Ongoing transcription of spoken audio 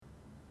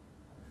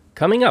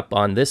Coming up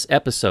on this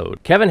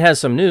episode, Kevin has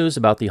some news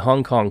about the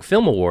Hong Kong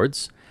Film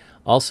Awards,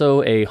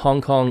 also a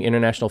Hong Kong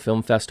International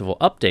Film Festival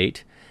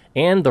update,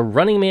 and The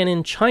Running Man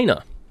in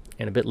China.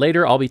 And a bit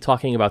later, I'll be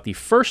talking about the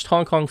first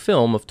Hong Kong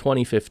film of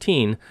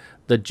 2015,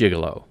 The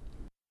Gigolo.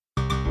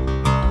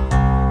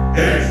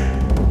 East,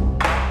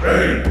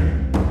 ready,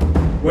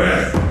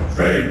 west,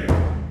 ready.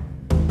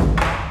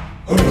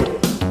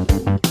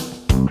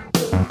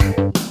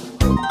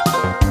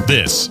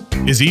 This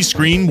is East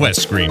Screen,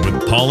 West Screen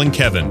with Paul and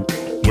Kevin,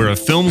 where if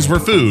films were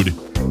food,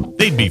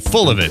 they'd be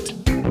full of it.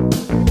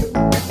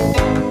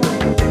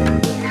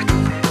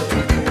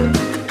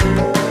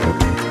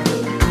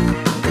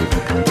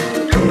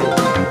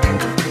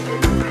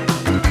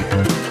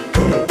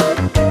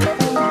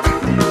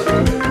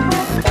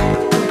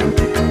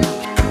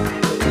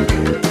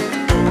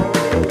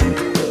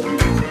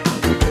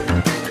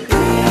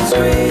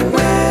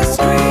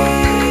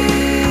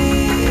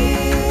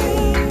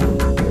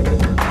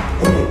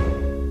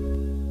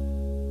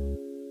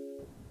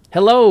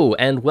 Hello,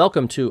 and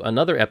welcome to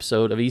another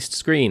episode of East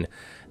Screen.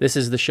 This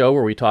is the show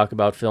where we talk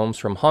about films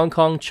from Hong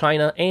Kong,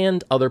 China,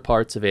 and other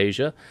parts of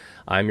Asia.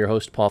 I'm your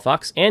host, Paul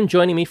Fox, and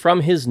joining me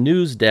from his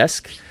news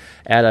desk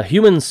at a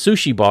human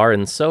sushi bar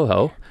in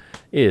Soho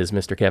is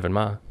Mr. Kevin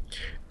Ma.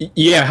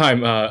 Yeah, hi.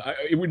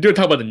 We're doing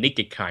talk about the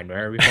naked kind,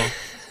 right?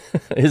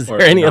 Is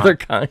there any other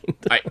kind?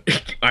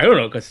 I don't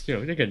know, because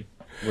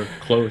we're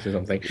close or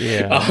something.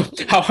 Yeah.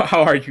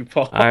 How are you,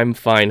 Paul? I'm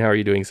fine. How are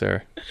you doing,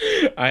 sir?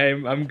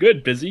 I'm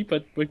good. Busy,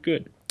 but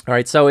good. All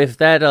right. So if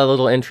that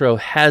little intro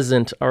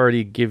hasn't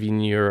already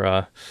given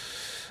your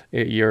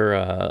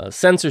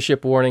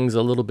censorship warnings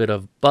a little bit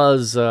of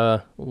buzz,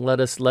 let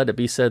it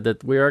be said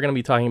that we are going to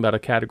be talking about a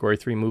Category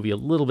 3 movie a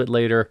little bit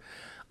later.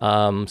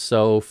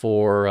 So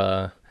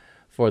for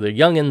the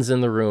youngins in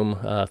the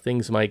room,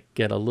 things might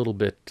get a little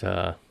bit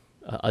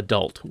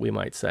adult, we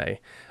might say.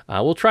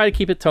 We'll try to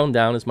keep it toned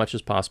down as much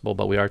as possible,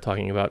 but we are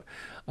talking about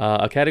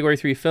a Category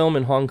 3 film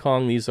in Hong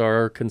Kong. These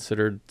are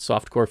considered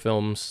softcore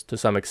films to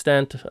some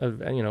extent, of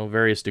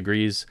various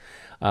degrees.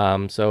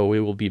 So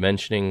we will be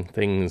mentioning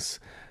things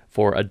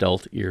for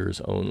adult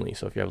ears only.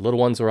 So if you have little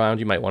ones around,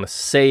 you might want to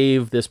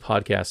save this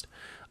podcast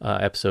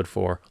episode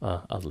for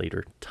a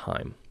later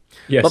time.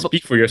 Yeah,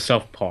 speak for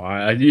yourself,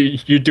 Paul.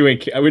 We're doing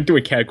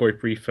a Category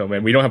 3 film,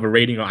 and we don't have a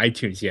rating on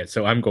iTunes yet,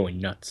 so I'm going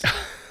nuts.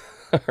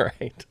 All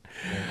right.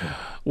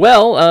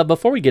 Well,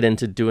 before we get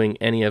into doing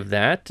any of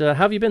that, how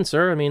have you been,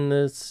 sir? I mean,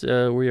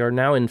 we are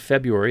now in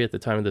February at the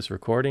time of this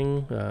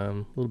recording.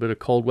 A little bit of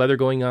cold weather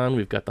going on.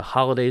 We've got the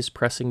holidays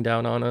pressing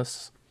down on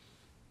us.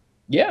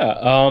 Yeah,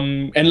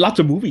 and lots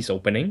of movies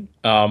opening.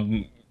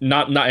 And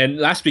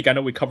last week I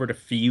know we covered a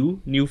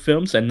few new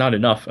films and not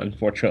enough,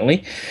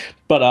 unfortunately.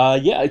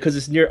 But yeah, because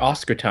it's near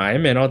Oscar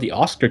time and all the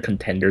Oscar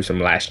contenders from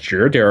last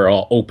year, they're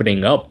all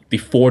opening up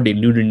before the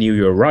Lunar New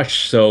Year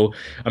rush. So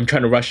I'm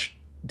trying to rush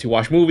to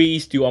watch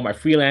movies, do all my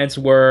freelance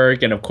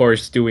work, and of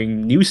course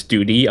doing news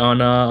duty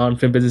on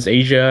Film Business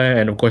Asia,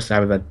 and of course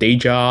having a day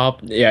job.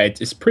 Yeah,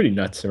 it's pretty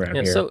nuts around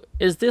here. So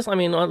is this? I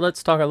mean,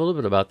 let's talk a little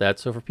bit about that.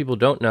 So for people who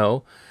don't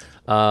know,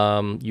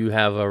 you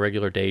have a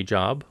regular day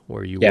job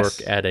where you work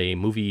at a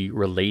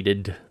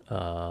movie-related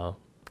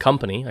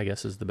company, I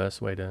guess is the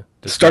best way to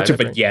describe it. Starts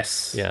with a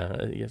yes.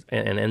 Yeah, yes,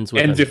 and ends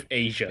with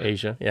Asia.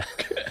 Asia, yeah.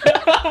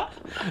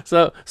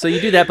 So you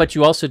do that, but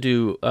you also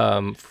do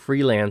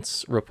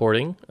freelance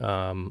reporting,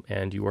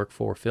 and you work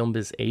for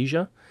FilmBiz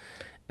Asia.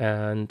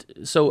 And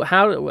so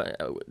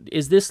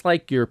is this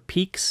like your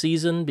peak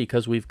season?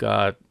 Because we've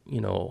got,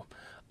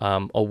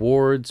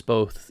 awards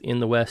both in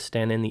the West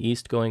and in the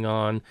East going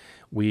on.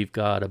 We've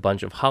got a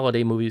bunch of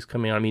holiday movies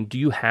coming on. I mean, do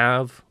you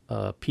have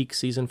a peak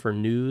season for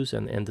news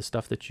and the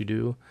stuff that you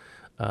do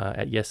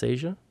at Yes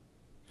Asia?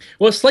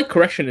 Well, a slight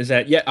correction is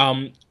that,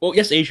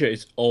 Yes Asia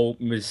is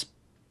always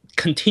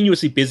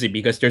continuously busy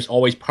because there's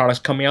always products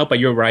coming out. But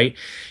you're right,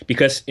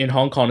 because in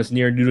Hong Kong it's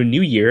near Lunar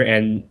New Year,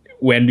 and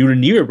when Lunar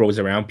New Year rolls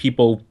around,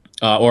 people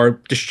or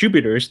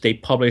distributors, they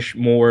publish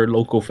more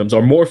local films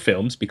or more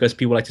films because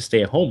people like to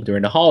stay at home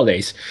during the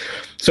holidays.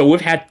 So we've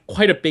had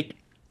quite a big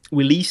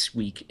release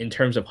week in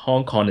terms of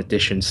Hong Kong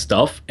edition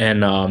stuff,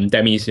 and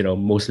that means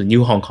mostly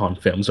new Hong Kong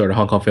films, or the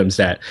Hong Kong films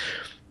that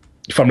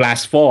from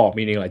last fall,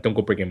 meaning like Don't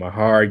Go Breaking My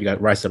Heart, you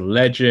got Rise of the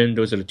Legend.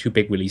 Those are the two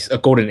big releases. A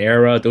Golden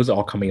Era, those are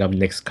all coming up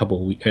next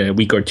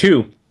week or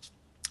two.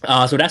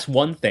 So that's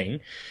one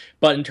thing.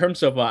 But in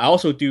terms of I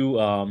also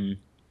do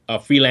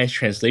freelance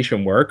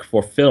translation work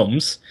for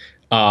films,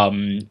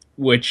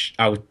 which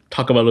I'll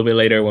talk about a little bit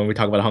later when we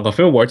talk about the Hong Kong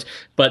Film Awards.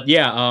 But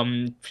yeah,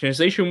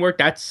 translation work,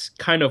 that's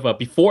kind of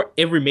before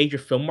every major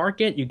film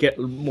market, you get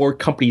more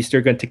companies,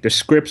 they're going to take their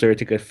scripts or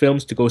take their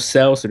films to go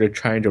sell, so they're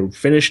trying to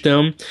finish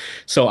them.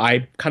 So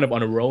I'm kind of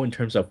on a roll in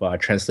terms of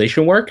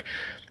translation work.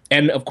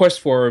 And of course,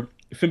 for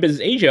Film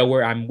Business Asia,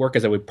 where I work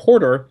as a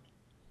reporter,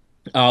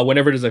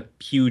 whenever there's a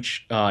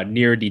huge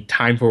near the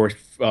time for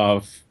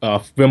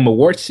film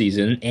award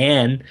season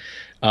and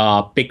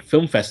big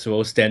film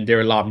festivals, then there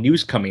are a lot of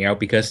news coming out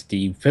because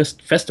the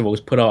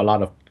festivals put out a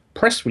lot of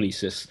press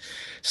releases.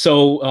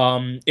 So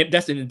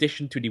that's in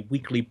addition to the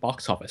weekly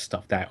box office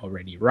stuff that I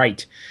already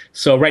write.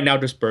 So right now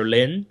there's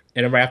Berlin,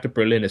 and then right after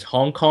Berlin is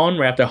Hong Kong.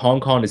 Right after Hong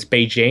Kong is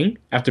Beijing.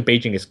 After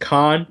Beijing is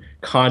Cannes,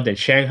 Cannes then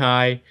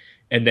Shanghai,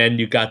 and then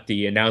you got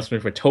the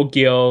announcement for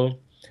Tokyo.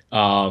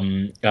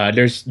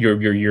 There's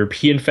your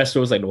European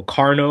festivals like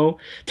Locarno,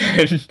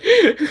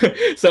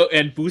 so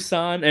and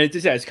Busan, and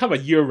it's kind of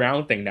a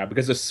year-round thing now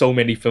because there's so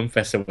many film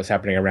festivals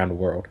happening around the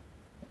world.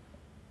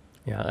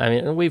 Yeah, I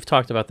mean, we've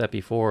talked about that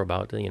before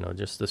about,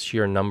 just the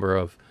sheer number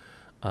of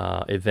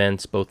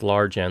events, both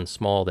large and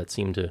small, that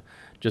seem to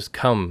just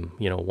come,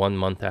 1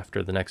 month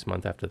after the next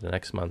month after the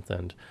next month.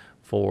 And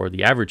for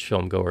the average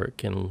film goer, it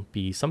can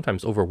be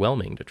sometimes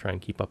overwhelming to try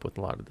and keep up with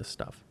a lot of this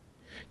stuff.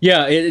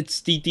 Yeah,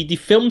 it's the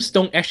films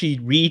don't actually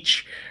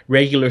reach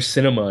regular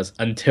cinemas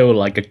until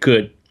like a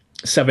good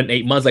 7,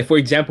 8 months. Like for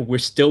example, we're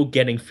still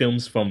getting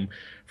films from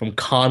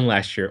Cannes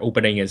last year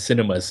opening in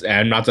cinemas, and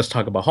I'm not just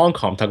talking about Hong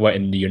Kong, I'm talking about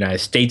in the United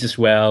States as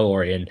well,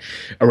 or in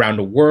around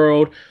the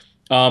world.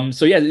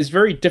 So yeah, it's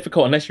very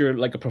difficult unless you're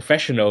like a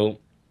professional.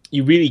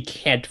 You really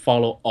can't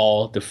follow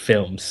all the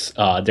films.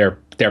 They're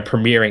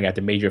premiering at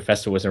the major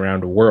festivals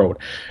around the world.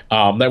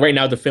 Like right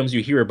now, the films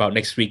you hear about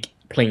next week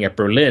playing at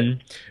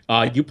Berlin,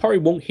 you probably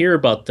won't hear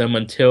about them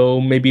until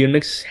maybe the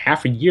next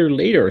half a year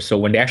later or so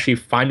when they actually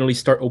finally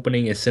start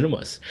opening in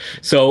cinemas.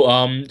 So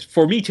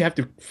for me to have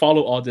to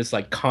follow all this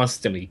like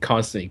constantly,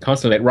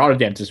 like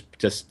Rotterdam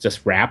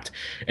just wrapped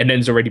and then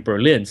it's already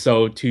Berlin.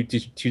 So to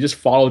just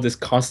follow this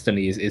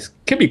constantly is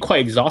can be quite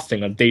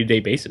exhausting on a day-to-day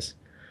basis.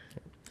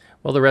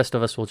 Well, the rest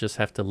of us will just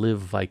have to live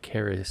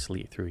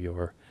vicariously through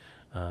your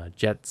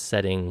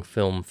jet-setting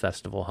film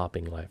festival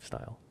hopping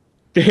lifestyle.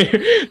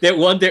 That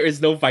one, there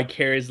is no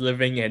vicarious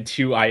living, and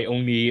two, I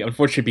only,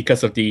 unfortunately,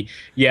 because of the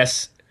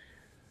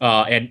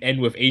and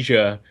with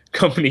Asia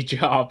company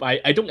job,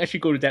 I don't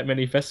actually go to that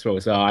many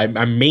festivals.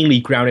 I'm mainly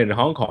grounded in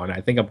Hong Kong.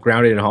 I think I'm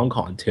grounded in Hong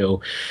Kong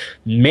till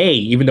May,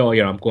 even though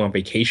I'm going on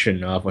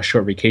vacation for a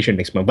short vacation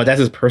next month. But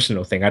that's a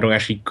personal thing. I don't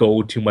actually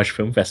go to much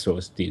film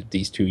festivals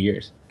these 2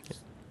 years.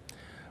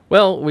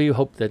 Well, we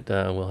hope that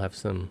we'll have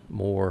some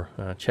more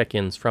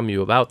check-ins from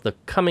you about the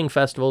coming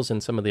festivals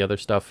and some of the other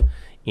stuff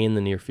in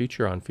the near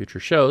future on future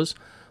shows.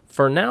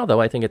 For now,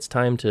 though, I think it's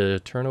time to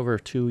turn over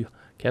to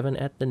Kevin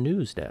at the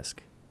news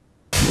desk.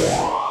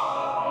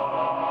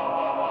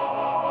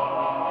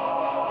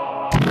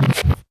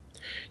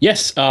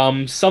 Yes,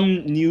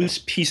 some news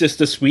pieces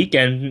this week,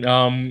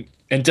 and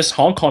just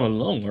Hong Kong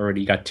alone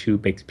already got two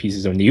big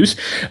pieces of news.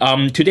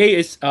 Today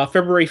is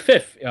February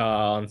 5th,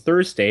 on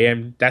Thursday,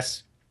 and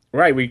that's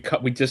right.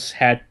 We just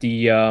had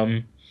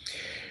the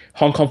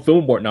Hong Kong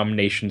Film Award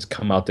nominations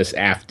come out this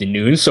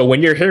afternoon. So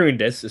when you're hearing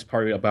this, it's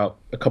probably about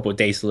a couple of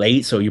days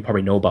late. So you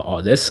probably know about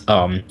all this.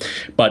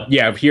 But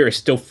yeah, here it's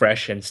still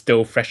fresh and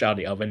still fresh out of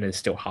the oven and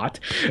still hot.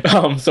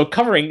 So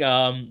covering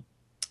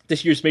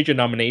this year's major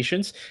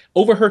nominations,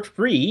 Overheard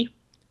 3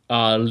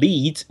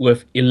 leads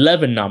with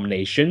 11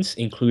 nominations,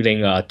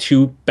 including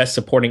 2 Best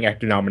Supporting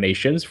Actor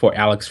nominations for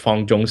Alex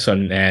Fong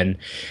Johnson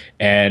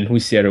and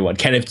who's the other one?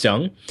 Kenneth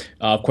Zheng.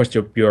 Of course,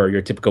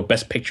 your typical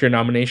Best Picture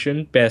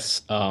nomination,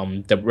 Best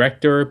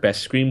Director,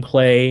 Best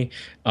Screenplay,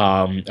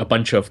 a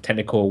bunch of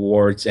technical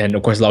awards, and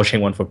of course Lau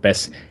Cheng won for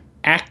Best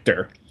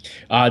Actor.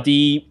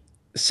 The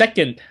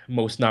second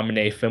most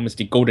nominated film is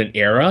The Golden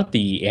Era,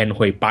 the Anne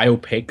Hui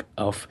biopic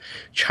of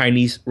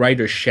Chinese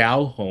writer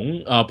Xiao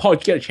Hong. Paul,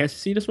 did you get a chance to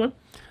see this one?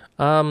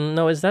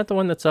 No, is that the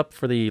one that's up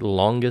for the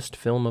longest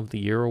film of the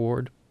year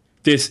award?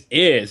 This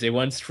is. It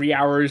won 3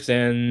 hours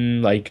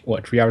and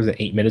 3 hours and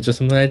 8 minutes or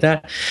something like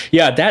that.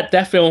 Yeah,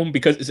 that film,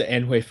 because it's an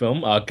Anne Hui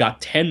film,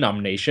 got 10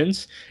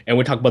 nominations, and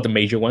we talk about the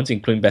major ones,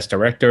 including Best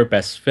Director,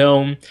 Best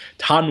Film,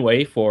 Tan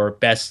Wei for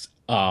Best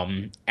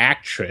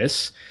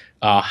Actress,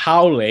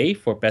 Hao Lei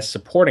for Best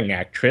Supporting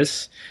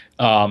Actress,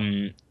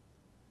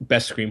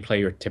 Best Screenplay,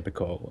 your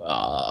typical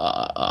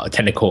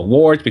technical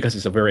awards, because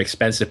it's a very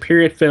expensive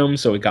period film,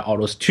 so we got all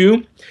those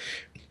too.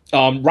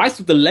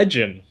 Rise of the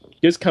Legend.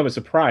 Here's kind of a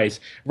surprise.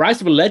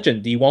 Rise of the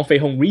Legend, the Wong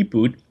Fei-hung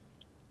reboot,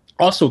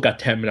 also got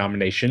 10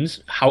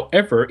 nominations.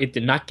 However, it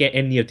did not get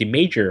any of the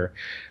major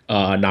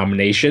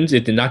nominations.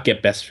 It did not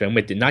get Best Film.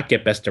 It did not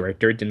get Best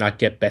Director. It did not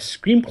get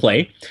Best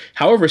Screenplay.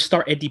 However,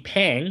 star Eddie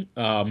Pang,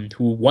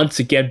 who once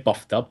again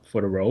buffed up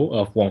for the role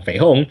of Wong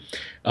Fei-hung,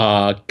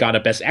 got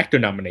a Best Actor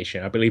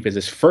nomination. I believe it's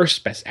his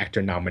first Best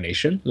Actor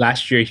nomination.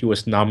 Last year, he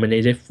was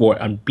nominated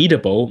for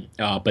Unbeatable,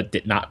 but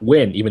did not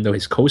win, even though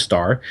his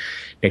co-star,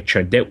 Nick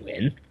Cheung, did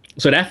win.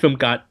 So that film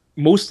got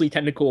mostly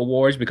technical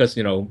awards because,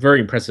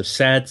 very impressive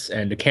sets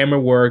and the camera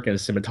work and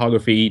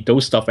cinematography.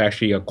 Those stuff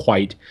actually are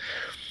quite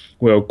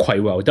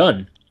well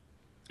done.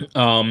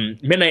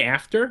 Midnight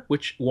After,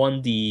 which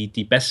won the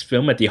best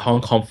film at the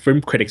Hong Kong Film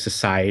Critics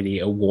Society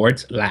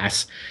Awards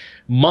last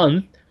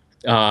month,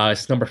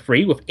 is number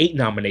 3 with 8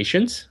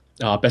 nominations.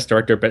 Best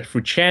Director, Best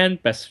Fu Chan,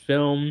 Best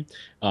Film,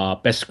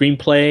 Best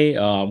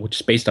Screenplay, which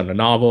is based on the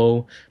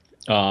novel,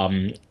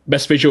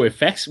 Best Visual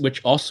Effects, which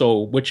it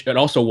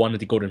also won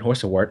the Golden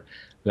Horse Award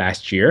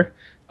last year.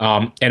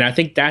 And I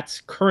think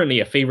that's currently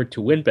a favorite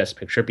to win Best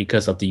Picture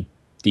because of the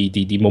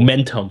the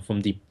momentum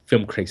from the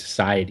Film Critics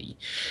Society.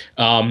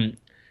 Pan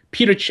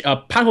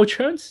Ho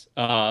Chun's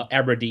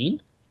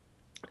Aberdeen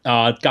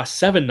got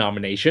 7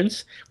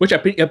 nominations, which I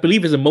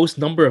believe is the most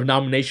number of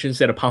nominations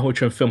that a Pan Ho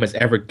Chun film has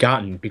ever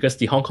gotten, because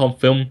the Hong Kong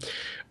Film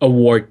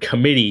Award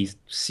Committee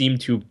seem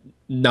to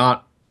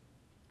not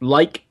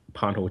like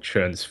Pan Ho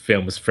Chun's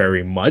films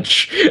very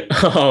much.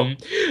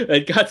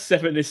 It got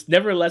 7.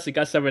 Nevertheless, it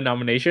got 7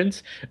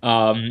 nominations,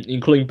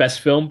 including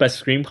Best Film,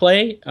 Best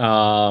Screenplay.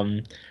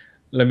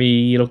 Let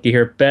me look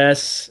here.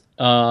 Best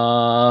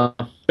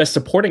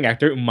Supporting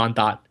Actor,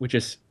 Mandat, which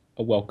is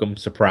a welcome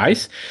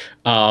surprise.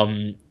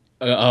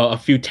 A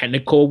few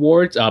technical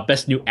awards.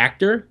 Best New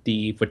Actor,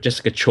 for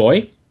Jessica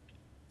Choi,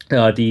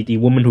 the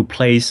woman who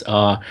plays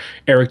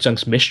Eric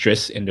Zheng's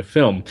mistress in the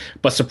film.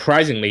 But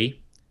surprisingly,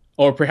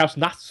 or perhaps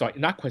not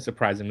quite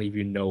surprisingly, if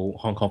you know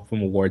Hong Kong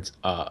Film Awards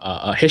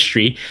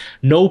history,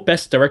 no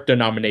Best Director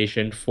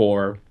nomination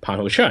for Pan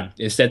Ho Chun.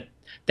 Instead,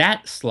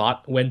 that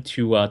slot went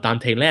to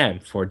Dante Lam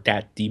for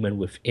That Demon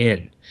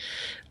Within.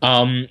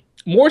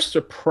 More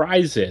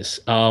surprises.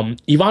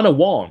 Ivana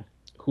Wong,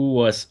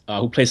 who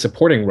plays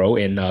supporting role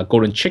in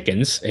Golden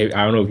Chickens. I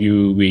don't know if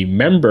you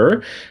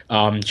remember.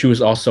 She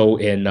was also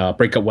in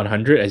Breakup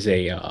 100 as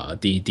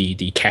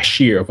the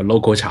cashier of a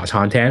local cha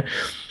chan tan.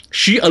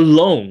 She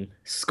alone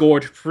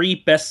scored 3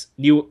 best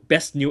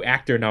new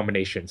actor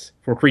nominations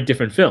for 3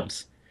 different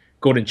films: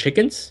 Golden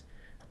Chickens,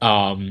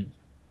 Breakup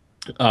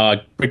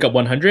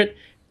 100,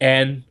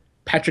 and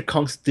Patrick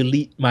Kong's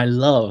Delete My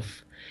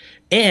Love.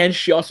 And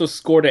she also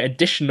scored an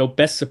additional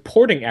Best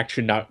Supporting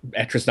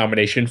Actress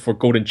nomination for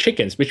Golden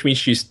Chickens, which means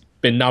she's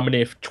been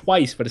nominated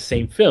twice for the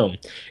same film,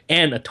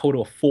 and a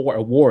total of 4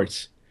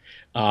 awards.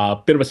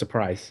 Bit of a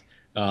surprise.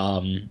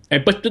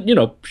 But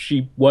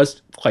she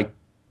was quite.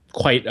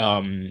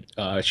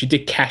 She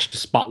did catch the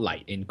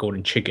spotlight in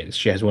Golden Chickens.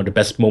 She has one of the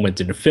best moments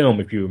in the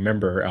film, if you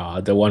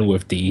remember, the one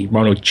with the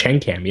Ronald Cheng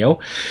cameo.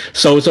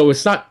 So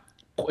it's not.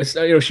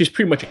 She's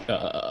pretty much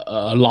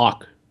a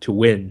lock to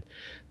win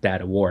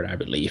that award, I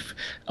believe.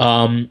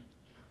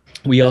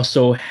 We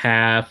also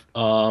have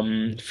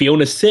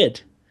Fiona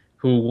Sid,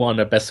 who won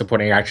the Best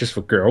Supporting Actress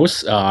for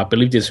Girls. I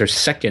believe this is her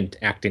 2nd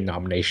acting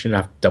nomination. I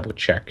have to double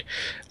check.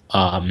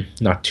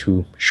 Not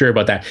too sure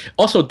about that.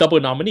 Also,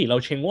 double nominee Lau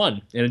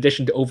Ching-wan. In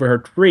addition to Over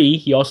Her 3,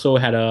 he also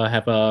has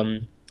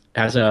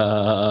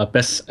a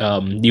Best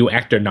New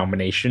Actor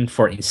nomination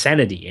for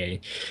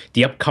Insanity,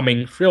 the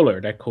upcoming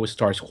thriller that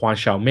co-stars Huan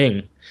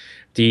Xiaoming.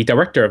 The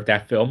director of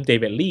that film,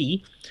 David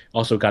Lee,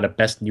 also got a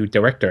Best New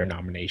Director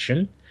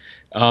nomination.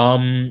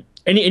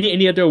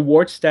 Any other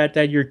awards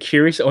that you're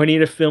curious, or any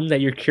other film that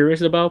you're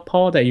curious about,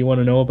 Paul, that you want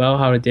to know about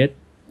how it did?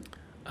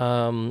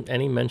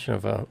 Any mention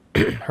of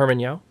Herman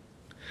Yao?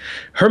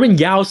 Herman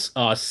Yao's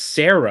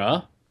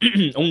Sarah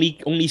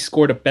only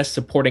scored a Best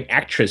Supporting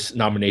Actress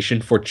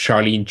nomination for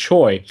Charlene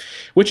Choi,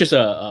 which is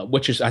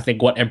I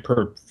think what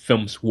Emperor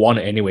Films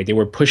wanted anyway. They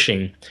were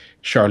pushing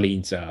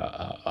Charlene's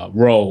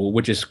role,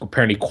 which is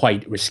apparently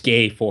quite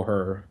risque for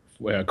her,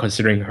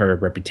 considering her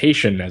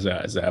reputation as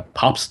a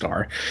pop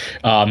star.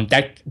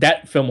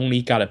 That film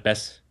only got a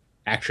Best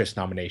Actress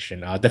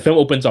nomination. The film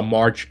opens on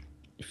March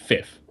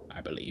 5th, I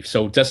believe.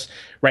 So just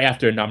right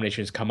after the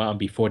nominations come out and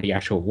before the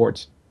actual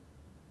awards.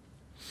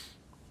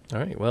 All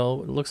right.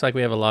 Well, it looks like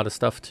we have a lot of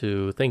stuff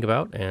to think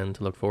about and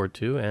to look forward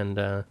to,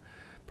 and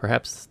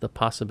perhaps the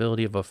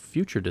possibility of a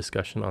future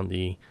discussion on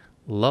the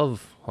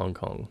Love Hong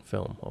Kong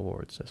Film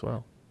Awards as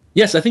well.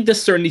 Yes, I think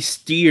this certainly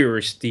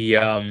steers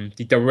the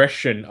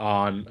direction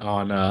on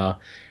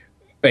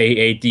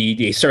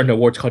the certain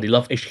awards called the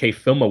Love HK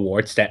Film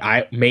Awards that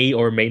I may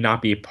or may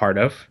not be a part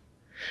of.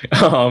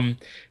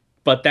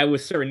 But that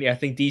was certainly, I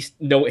think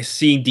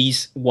seeing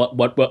these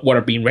what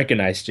are being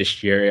recognized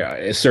this year,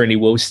 it certainly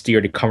will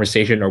steer the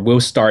conversation, or will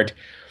start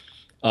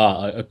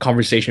a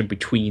conversation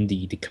between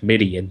the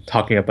committee and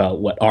talking about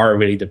what are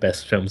really the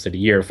best films of the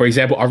year. For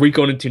example, are we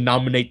going to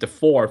nominate The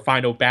Four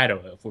Final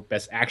Battle for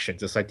Best Action,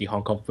 just like the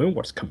Hong Kong Film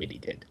Awards Committee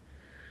did?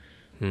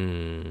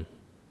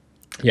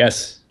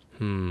 Yes.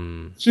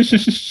 Yeah,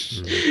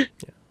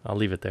 I'll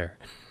leave it there.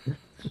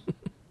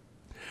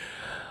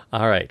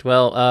 All right.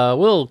 Well,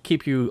 we'll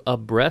keep you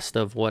abreast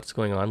of what's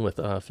going on with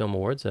film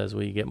awards as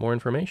we get more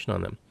information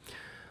on them.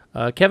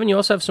 Kevin, you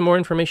also have some more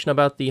information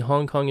about the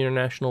Hong Kong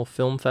International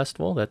Film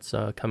Festival that's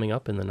coming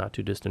up in the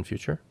not-too-distant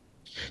future.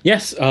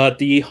 Yes,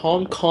 the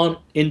Hong Kong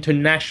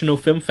International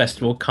Film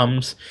Festival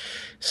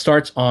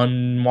starts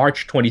on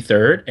March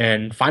 23rd,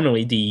 and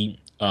finally the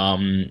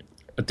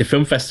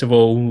Film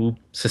Festival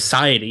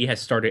Society has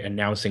started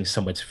announcing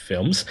some of its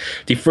films.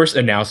 The first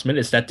announcement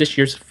is that this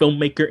year's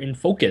filmmaker in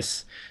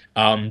focus,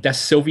 that's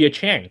Sylvia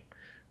Chang.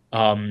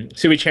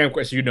 Sylvia Chang,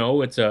 as you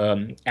know, it's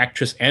an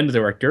actress and a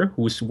director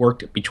who's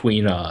worked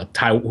between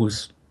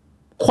who's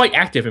quite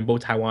active in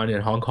both Taiwan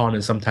and Hong Kong,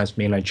 and sometimes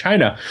mainland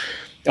China.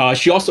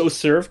 She also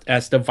served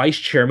as the vice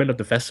chairman of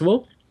the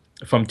festival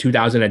from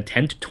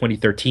 2010 to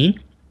 2013.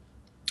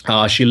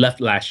 She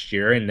left last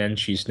year, and then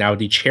she's now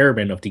the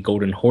chairman of the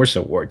Golden Horse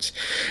Awards.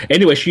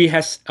 Anyway, she's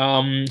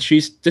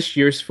this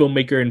year's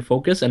filmmaker in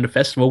focus, and the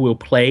festival will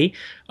play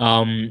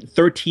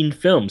 13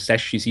 films that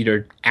she's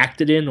either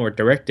acted in or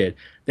directed.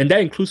 And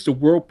that includes the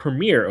world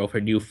premiere of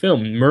her new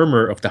film,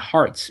 Murmur of the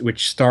Hearts,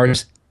 which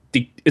stars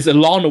is a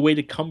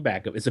long-awaited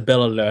comeback of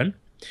Isabella Leung,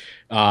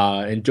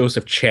 and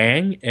Joseph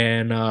Chang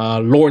and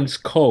Lawrence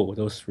Ko,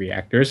 those three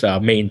actors.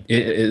 It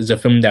is a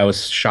film that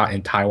was shot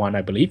in Taiwan,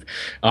 I believe,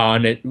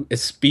 and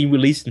it's being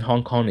released in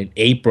Hong Kong in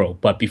April.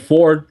 But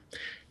before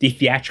the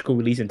theatrical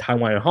release in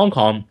Taiwan and Hong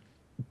Kong,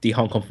 the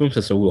Hong Kong Film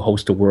Festival will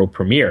host the world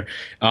premiere.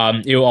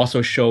 It will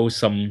also show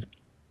some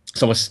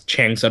of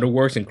Chang's other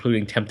works,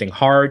 including Tempting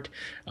Heart,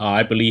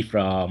 I believe.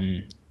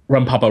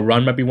 Run Papa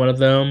Run might be one of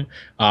them.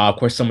 Of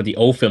course, some of the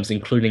old films,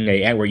 including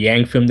a Edward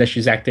Yang film that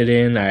she's acted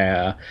in,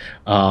 and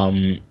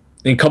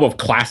a couple of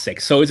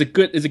classics. So it's a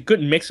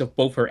good mix of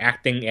both her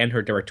acting and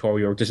her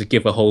directorial, just to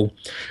give a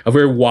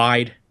very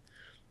wide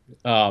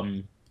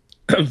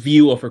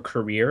view of her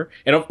career.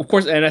 And of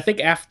course, and I think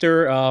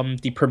after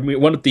the premiere,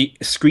 one of the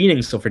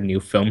screenings of her new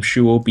film,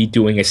 she will be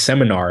doing a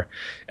seminar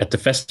at the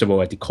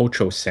festival at the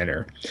Cultural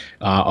Center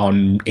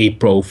on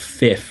April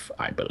 5th,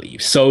 I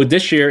believe. So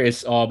this year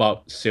is all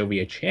about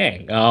Sylvia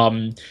Chang.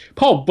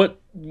 Paul, what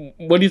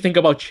do you think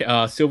about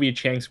Sylvia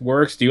Chang's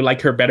works? Do you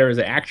like her better as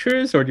an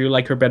actress, or do you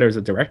like her better as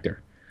a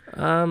director?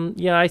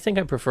 Yeah, I think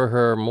I prefer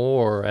her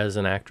more as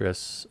an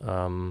actress.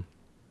 I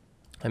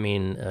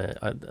mean,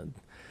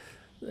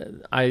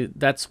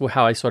 that's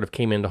how I sort of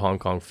came into Hong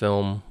Kong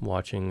film,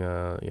 watching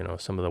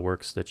some of the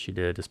works that she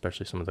did,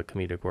 especially some of the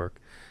comedic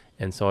work,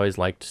 and so I always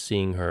liked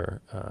seeing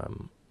her,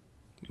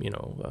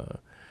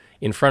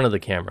 in front of the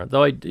camera.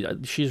 Though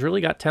she's really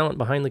got talent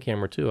behind the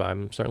camera too.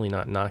 I'm certainly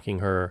not knocking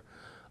her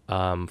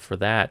for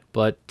that,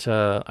 but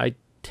I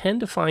tend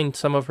to find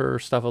some of her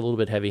stuff a little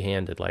bit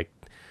heavy-handed, like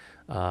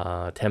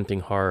Tempting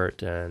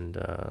Heart and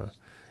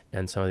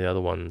some of the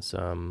other ones.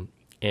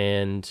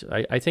 And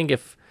I think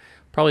if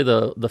probably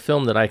the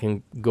film that I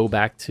can go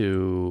back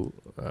to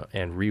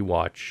and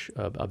rewatch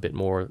a bit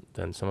more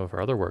than some of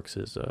her other works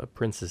is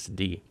Princess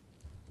D.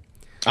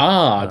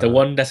 The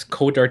one that's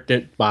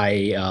co-directed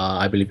by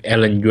I believe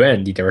Ellen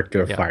Yuan, the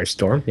director of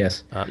Firestorm.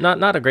 Yes.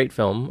 Not a great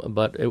film,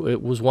 but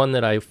it was one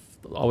that I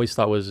always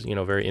thought was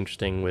very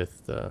interesting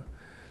with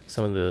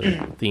some of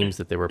the themes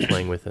that they were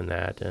playing with in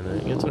that. And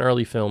it's an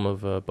early film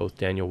of both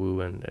Daniel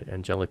Wu and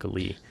Angelica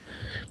Lee.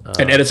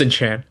 And Edison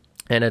Chan.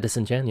 And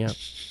Edison Chan, yeah.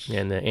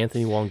 And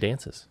Anthony Wong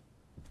dances.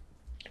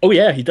 Oh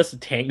yeah, he does the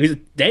tank. He's a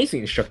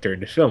dancing instructor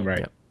in the film,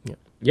 right?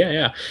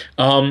 Yeah.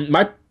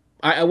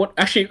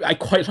 I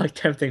quite like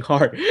Tempting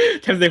Heart.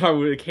 Tempting Heart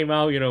when it came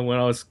out, when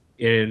I was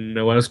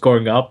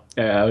growing up,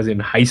 I was in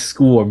high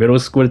school or middle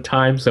school at the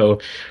time. So,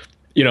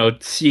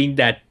 seeing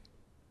that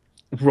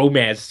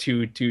romance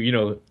to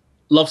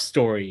love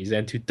stories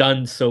and to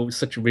done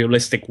such a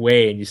realistic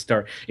way, and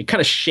it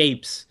kind of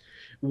shapes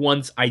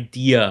one's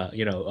idea,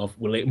 of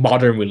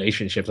modern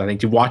relationships. I think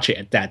to watch it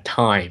at that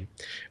time,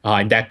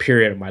 in that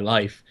period of my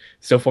life.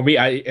 So for me,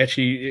 I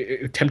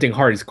actually Tempting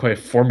Heart is quite a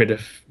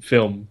formative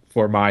film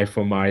in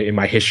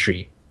my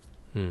history.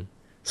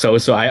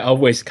 So I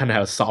always kind of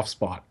have a soft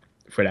spot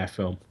for that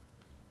film.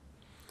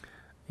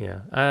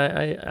 Yeah,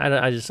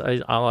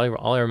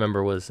 all I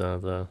remember was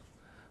the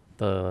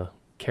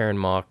Karen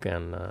Mok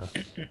and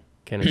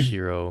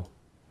Kenichiro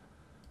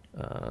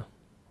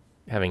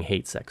having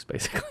hate sex,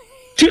 basically.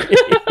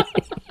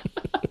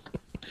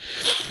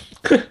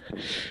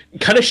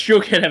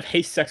 Kaneshiro can have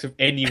hate sex with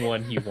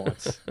anyone he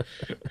wants.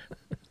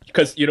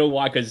 Because you know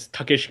why? Because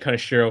Takeshi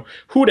Kaneshiro,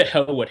 who the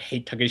hell would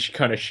hate Takeshi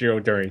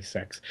Kaneshiro during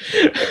sex?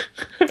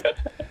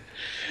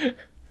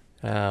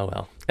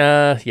 Well.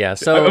 Yeah,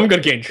 so I'm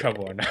gonna get in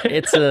trouble on that.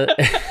 It's a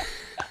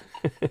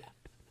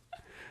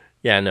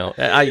yeah, no.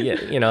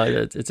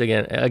 It's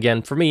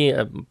again for me,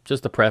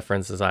 just the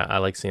preference is I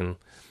like seeing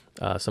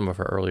some of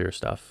her earlier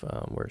stuff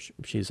where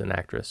she's an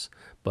actress,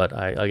 but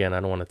I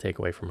don't want to take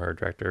away from her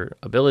director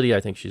ability.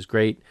 I think she's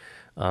great.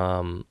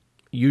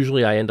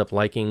 Usually I end up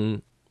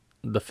liking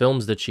the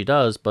films that she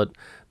does, but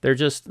they're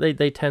just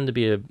they tend to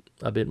be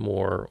a bit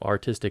more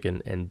artistic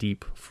and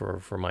deep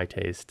for my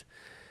taste,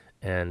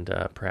 and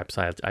perhaps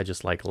I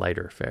just like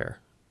lighter fare.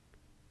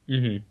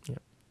 Mm-hmm. Yeah.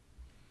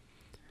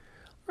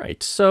 All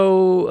right,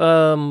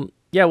 so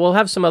yeah, we'll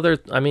have some other.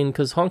 I mean,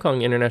 because Hong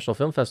Kong International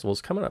Film Festival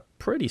is coming up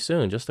pretty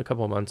soon, just a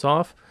couple of months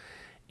off,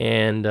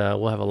 and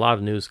we'll have a lot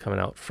of news coming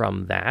out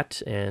from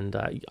that. And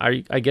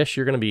I guess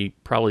you're going to be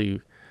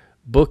probably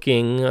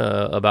booking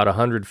about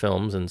 100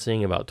 films and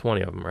seeing about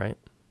 20 of them, right?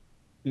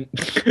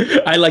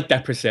 I like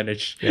that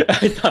percentage. Yeah.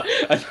 I thought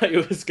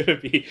it was going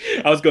to be.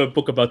 I was going to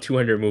book about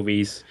 200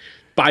 movies,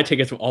 buy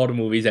tickets for all the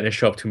movies, and then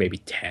show up to maybe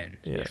 10.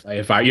 Yeah.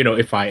 If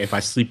I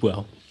sleep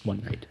well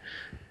one night.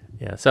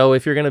 Yeah, so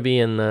if you're going to be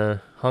in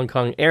the Hong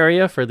Kong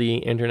area for the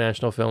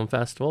International Film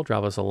Festival,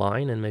 drop us a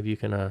line, and maybe you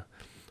can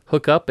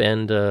hook up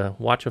and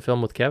watch a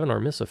film with Kevin or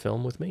miss a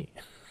film with me.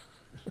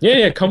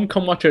 Yeah, come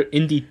watch an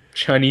indie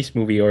Chinese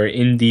movie or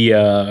indie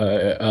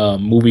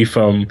movie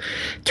from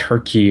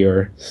Turkey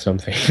or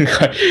something.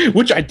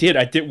 Which I did.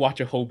 I did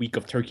watch a whole week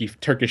of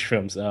Turkish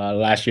films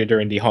last year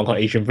during the Hong Kong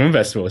Asian Film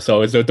Festival.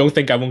 So don't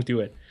think I won't do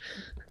it.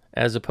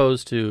 As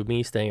opposed to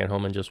me staying at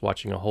home and just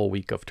watching a whole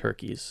week of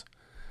turkeys.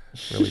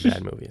 Really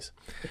bad movies.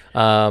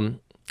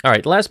 All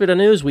right, the last bit of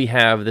news we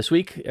have this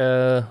week,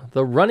 The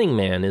Running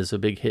Man is a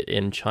big hit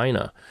in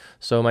China.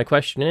 So my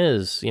question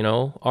is,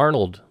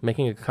 Arnold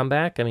making a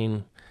comeback? I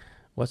mean,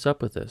 what's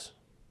up with this?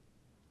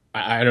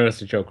 I know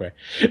that's a joke, right?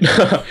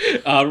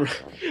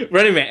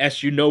 Running Man,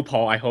 as you know,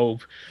 Paul, I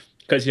hope,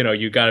 because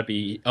you gotta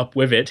be up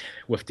with it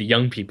with the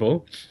young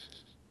people,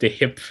 the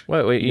hip.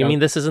 Wait, you mean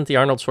this isn't the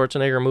Arnold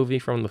Schwarzenegger movie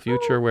from the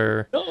future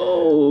where,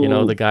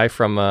 No. the guy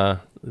from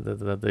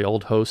the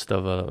old host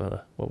of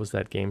what was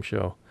that game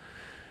show?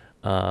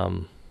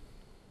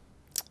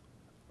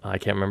 I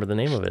can't remember the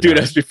name of it. Dude,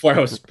 now. that's before I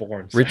was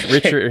born. So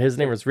Richard, his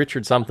name was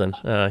Richard something.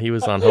 He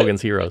was on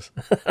Hogan's Heroes.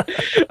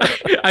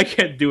 I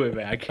can't do it,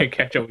 man. I can't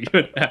catch up with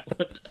you on that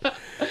one.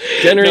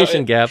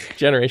 Generation gap.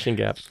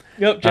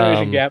 Nope,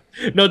 generation gap.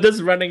 No,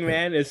 this Running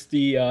Man is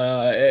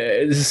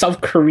the South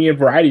Korean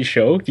variety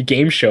show, the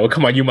game show.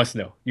 Come on, you must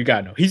know. You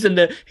gotta know. He's in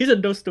those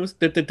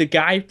the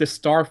guy, the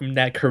star from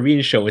that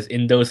Korean show is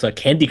in those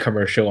candy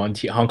commercial on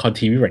Hong Kong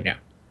TV right now.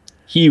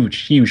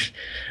 Huge.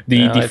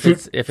 If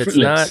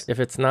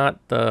it's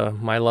not the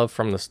My Love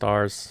from the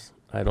Stars,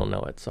 I don't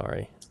know it.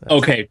 Sorry.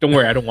 Okay, don't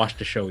worry. I don't watch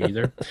the show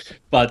either,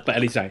 but at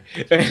least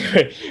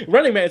anyway,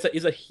 Running Man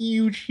is a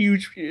huge,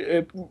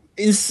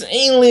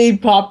 insanely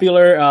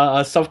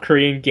popular South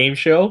Korean game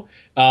show.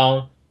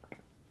 What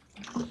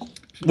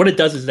it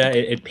does is that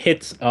it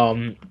hits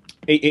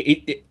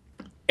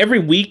every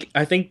week.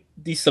 I think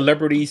these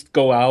celebrities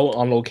go out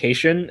on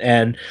location,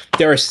 and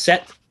there are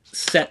set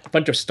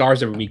bunch of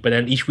stars every week. But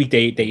then each week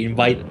they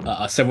invite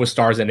several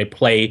stars and they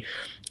play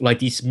like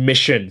these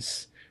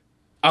missions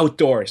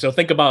outdoors. So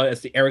think about it as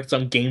the Eric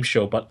Zung game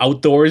show, but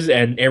outdoors,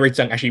 and Eric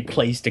Zung actually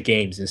plays the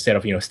games instead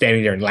of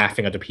standing there and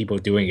laughing at the people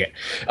doing it.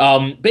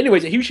 But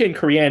anyways, a huge hit in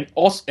Korea and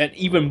also and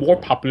even more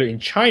popular in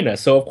China.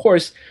 So of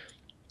course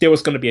there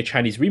was going to be a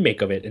Chinese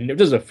remake of it, and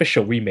this is an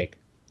official remake,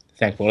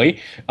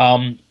 thankfully.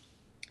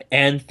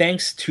 And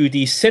thanks to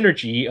the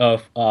synergy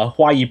of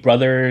Huayi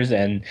Brothers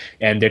and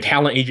their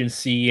talent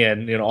agency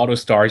and all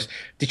those stars,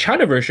 the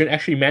China version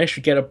actually managed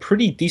to get a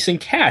pretty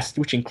decent cast,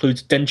 which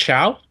includes Deng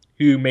Chao,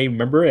 who you may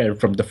remember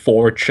from the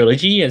 4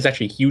 trilogy, and is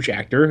actually a huge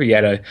actor. He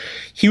had a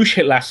huge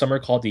hit last summer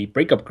called The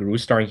Breakup Guru,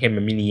 starring him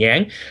and Minnie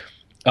Yang.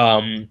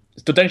 So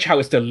Deng Chao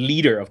is the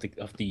leader of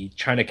the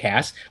China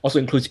cast. Also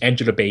includes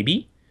Angela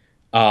Baby,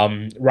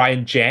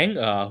 Ryan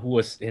Zhang, who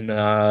was in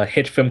a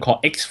hit film called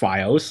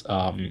X-Files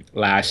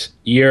last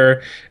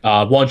year,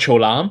 Wang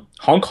Choulam,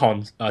 Hong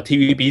Kong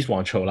TVB's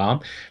Wang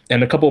Choulam,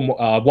 and a couple more,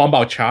 Wang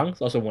Baochang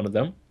is also one of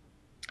them.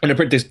 And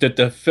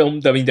the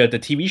film, I mean, the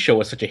TV show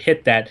was such a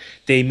hit that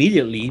they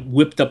immediately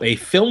whipped up a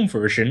film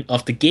version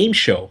of the game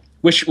show,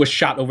 which was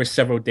shot over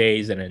several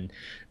days and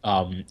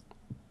then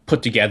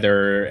put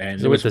together. And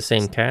is it with the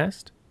same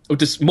cast?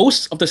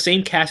 Most of the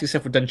same cast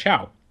except for Deng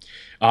Chao.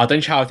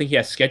 Deng Chao, I think he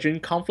has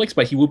scheduling conflicts,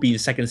 but he will be in the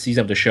second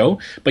season of the show.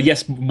 But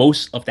yes,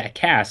 most of that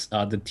cast,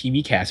 the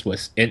TV cast,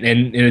 was, and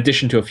in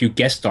addition to a few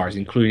guest stars,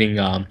 including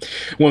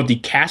one of the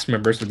cast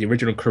members of the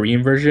original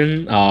Korean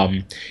version,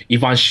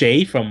 Yvonne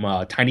Shea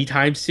from Tiny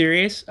Time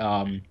series,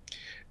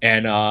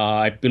 and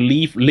I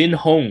believe Lin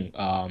Hong,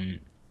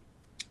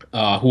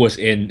 who was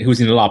in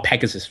a lot of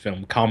Pegasus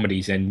film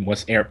comedies and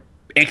was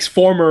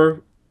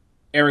former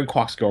Aaron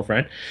Kwok's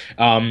girlfriend.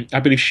 I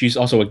believe she's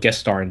also a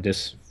guest star in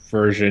this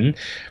version.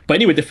 But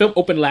anyway, the film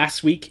opened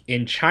last week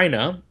in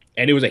China,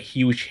 and it was a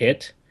huge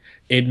hit.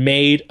 It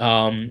made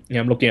I'm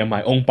looking at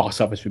my own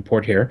box office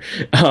report here.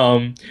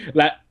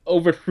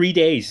 Over 3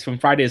 days, from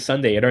Friday to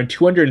Sunday, it earned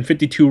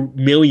 252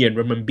 million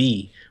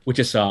RMB, which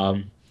is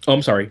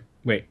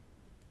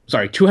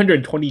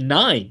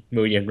 229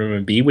 million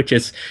RMB, which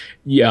is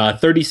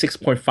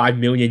 36.5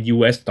 million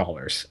US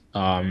dollars,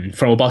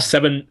 from about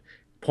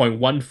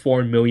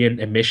 7.14 million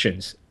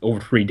emissions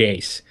over 3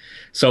 days.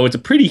 So it's a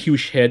pretty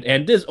huge hit,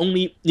 and it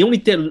only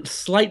did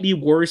slightly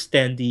worse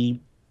than the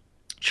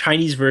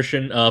Chinese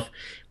version of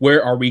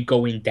Where Are We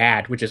Going,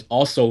 Dad, which is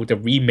also the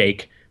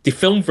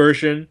film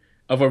version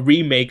of a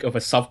remake of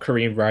a South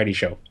Korean variety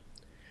show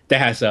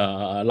that has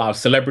a lot of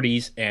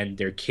celebrities and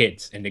their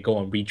kids, and they go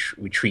on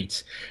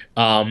retreats.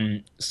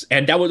 And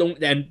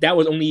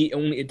that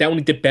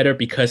only did better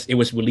because it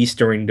was released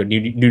during the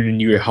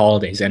New Year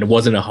holidays, and it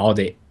wasn't a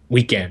holiday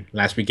weekend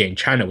last weekend in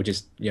China, which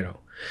is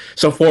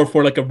so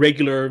for like a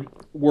regular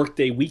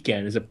workday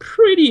weekend is a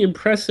pretty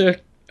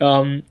impressive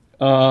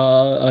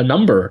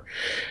number.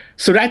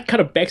 So that kind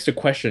of begs the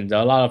question.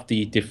 A lot of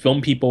the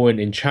film people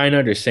in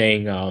China, they're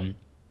saying,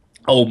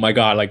 oh my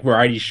god, like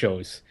variety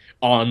shows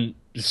on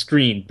the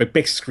screen, but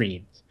big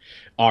screens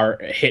are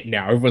a hit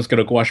now. Everyone's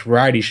gonna go watch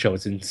variety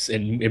shows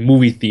in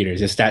movie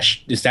theaters. Is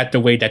that the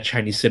way that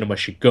Chinese cinema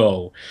should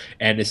go?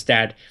 And is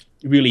that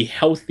really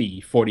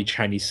healthy for the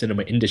Chinese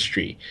cinema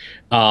industry.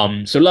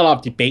 So a lot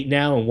of debate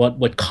now on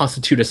what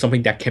constitutes as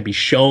something that can be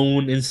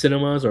shown in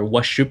cinemas or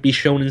what should be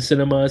shown in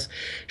cinemas.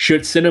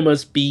 Should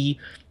cinemas be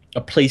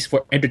a place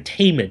for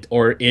entertainment,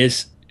 or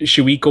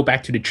should we go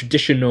back to the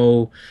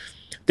traditional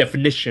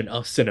definition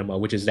of cinema,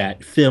 which is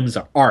that films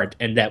are art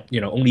and that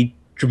only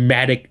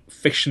dramatic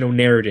fictional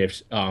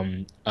narratives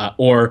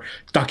or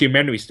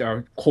documentaries that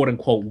are quote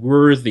unquote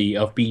worthy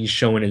of being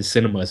shown in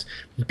cinemas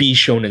be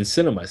shown in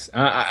cinemas.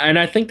 And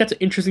I think that's an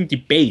interesting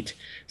debate,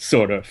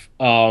 sort of.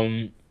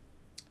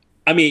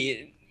 I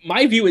mean,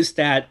 my view is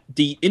that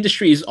the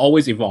industry is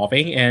always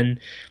evolving, and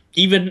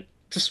even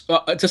just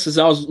as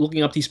I was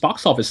looking up these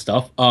box office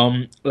stuff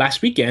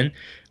last weekend,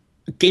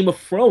 Game of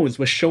Thrones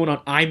was shown on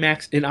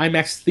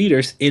IMAX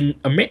theaters in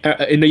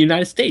the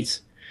United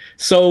States.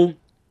 So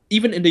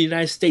even in the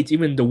United States,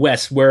 even in the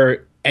West,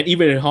 and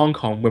even in Hong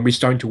Kong, when we're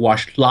starting to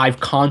watch live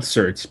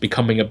concerts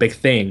becoming a big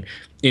thing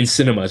in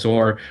cinemas,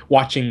 or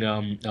watching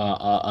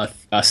a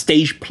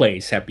stage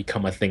plays have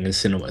become a thing in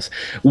cinemas.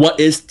 What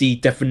is the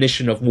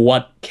definition of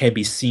what can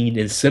be seen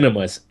in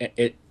cinemas?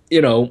 I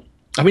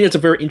mean, it's a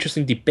very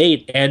interesting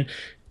debate. And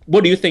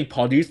what do you think,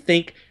 Paul? Do you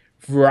think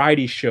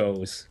variety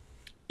shows,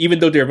 even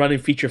though they're running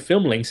feature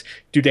film lengths,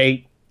 do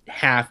they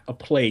have a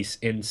place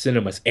in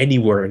cinemas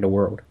anywhere in the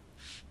world?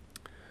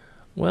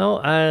 Well,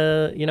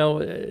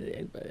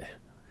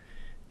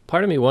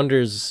 part of me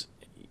wonders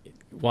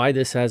why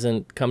this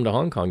hasn't come to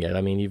Hong Kong yet.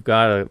 I mean, you've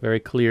got a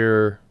very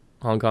clear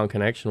Hong Kong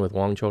connection with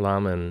Wong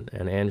Chou-lam and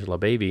Angela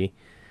Baby.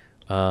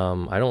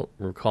 I don't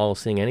recall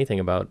seeing anything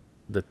about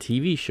the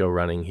TV show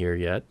running here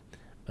yet.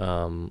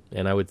 And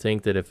I would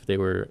think that if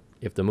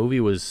the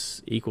movie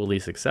was equally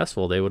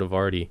successful, they would have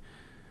already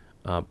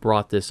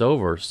brought this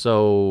over.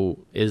 So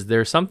is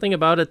there something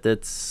about it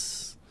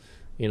that's,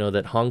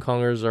 that Hong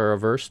Kongers are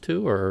averse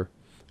to, or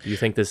do you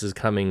think this is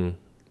coming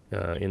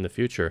in the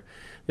future?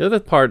 The other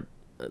part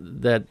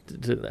that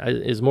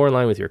is more in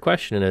line with your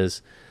question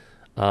is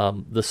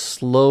the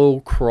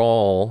slow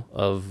crawl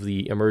of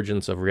the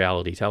emergence of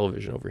reality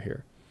television over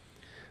here,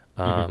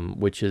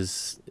 which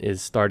is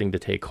starting to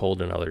take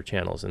hold in other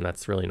channels. And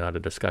that's really not a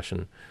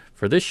discussion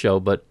for this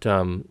show, but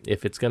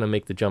if it's going to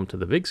make the jump to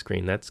the big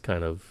screen, that's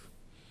kind of,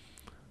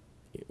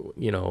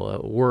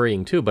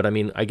 worrying too. But I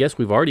mean, I guess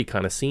we've already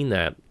kind of seen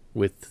that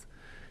with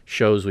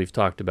shows we've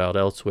talked about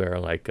elsewhere,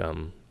 like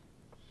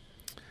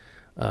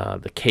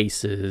The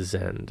Cases,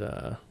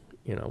 and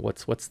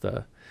what's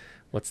that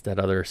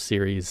other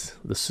series?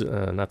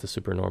 Not the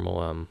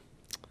Supernormal.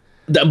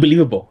 The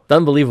Unbelievable. The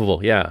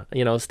Unbelievable, yeah.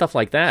 Stuff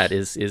like that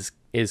is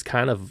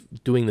kind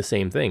of doing the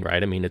same thing,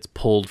 right? I mean, it's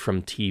pulled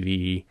from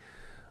TV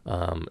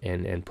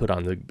and put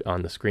on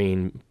the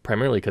screen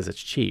primarily because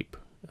it's cheap.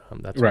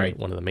 That's right.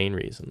 One of the main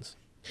reasons.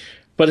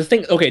 But the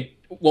thing, okay,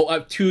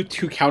 well, two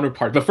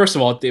counterparts. But first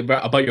of all,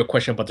 about your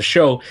question about the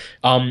show,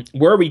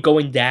 Where Are We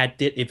Going, Dad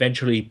did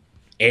eventually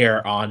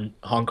air on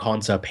Hong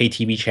Kong's pay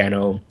TV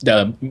channel,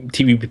 the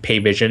TV Pay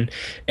Vision,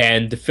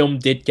 and the film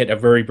did get a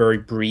very, very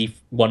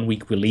brief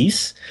 1-week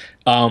release.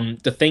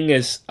 The thing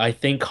is, I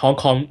think Hong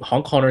Kong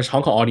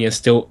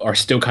audience are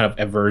still kind of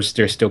averse.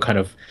 They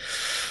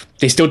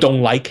still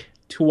don't like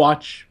to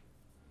watch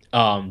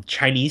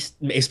Chinese,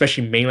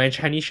 especially mainland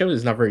Chinese shows.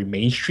 It's not very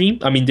mainstream.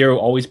 I mean, there will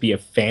always be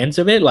fans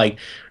of it. Like,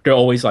 there are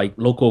always like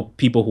local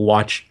people who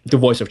watch The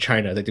Voice of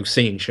China, that do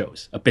singing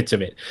shows, bits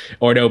of it,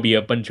 or there'll be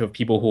a bunch of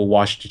people who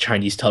watch the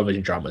Chinese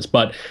television dramas.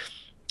 But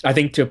I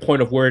think to a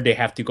point of where they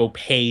have to go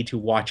pay to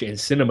watch it in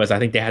cinemas, I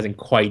think that hasn't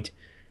quite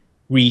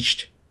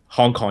reached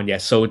Hong Kong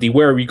yet. So the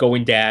Where Are We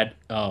Going, Dad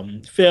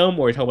film,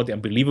 or you talk about The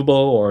Unbelievable,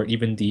 or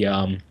even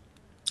the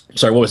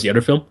sorry, what was the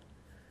other film?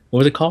 What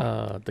was it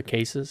called? The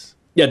Cases.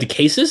 Yeah, The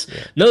Cases.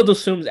 Yeah. None of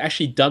those films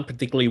actually done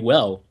particularly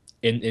well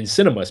in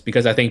cinemas,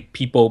 because I think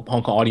Hong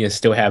Kong audience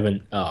still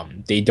haven't,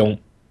 they don't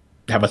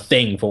have a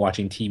thing for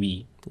watching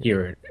TV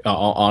here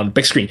on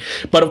big screen.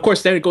 But of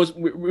course, then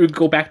we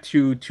go back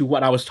to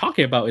what I was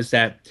talking about, is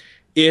that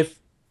if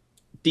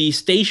the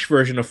stage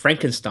version of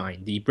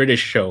Frankenstein, the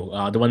British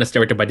show, the one that's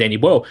directed by Danny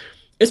Boyle,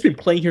 it's been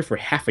playing here for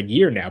half a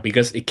year now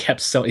because it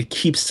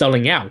keeps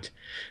selling out.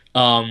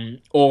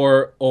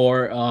 Or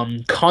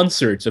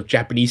concerts of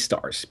Japanese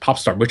stars, pop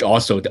star, which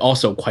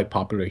also quite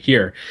popular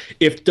here.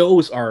 If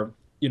those are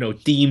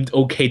deemed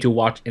okay to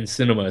watch in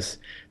cinemas,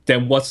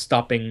 then what's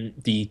stopping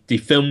the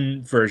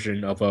film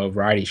version of a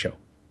variety show?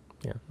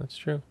 Yeah, that's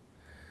true.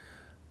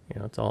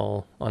 It's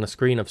all on a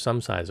screen of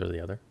some size or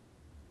the other.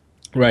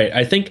 Right.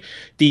 I think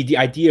the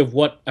idea of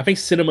what I think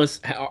cinemas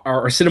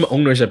or cinema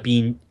owners are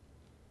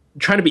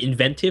trying to be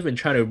inventive and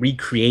trying to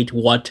recreate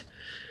what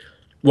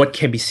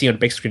can be seen on the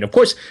big screen. Of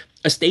course,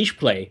 a stage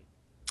play,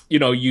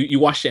 you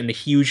watch it in a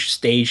huge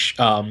stage,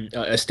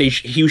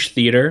 huge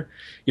theater,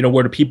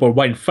 where the people are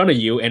right in front of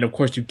you, and of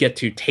course you get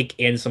to take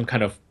in some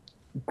kind of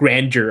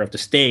grandeur of the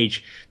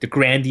stage, the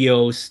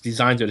grandiose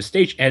designs of the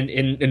stage, and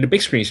in the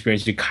big screen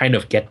experience, you kind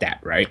of get that,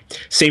 right?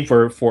 Same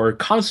for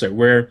concert,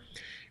 where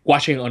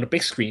watching on the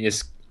big screen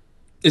is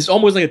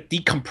almost like a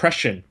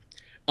decompression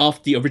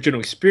of the original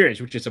experience,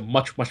 which is a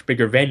much, much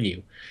bigger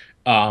venue.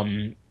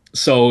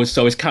 so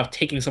it's kind of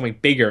taking something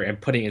bigger and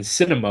putting it in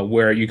cinema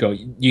where you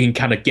can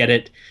kind of get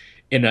it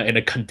in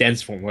a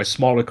condensed form or a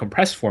smaller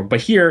compressed form.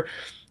 But here,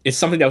 it's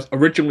something that was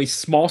originally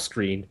small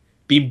screen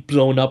being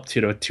blown up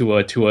to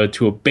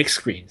a big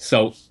screen.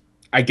 So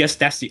I guess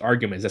that's the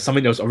argument, is that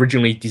something that was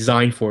originally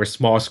designed for a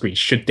small screen,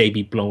 should they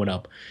be blown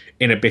up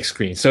in a big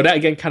screen? So that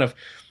again kind of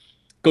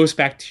goes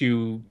back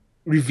to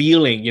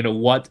revealing,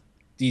 what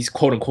these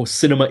quote unquote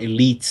cinema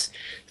elites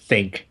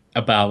think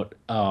about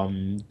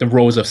the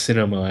roles of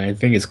cinema. I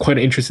think it's quite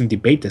an interesting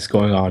debate that's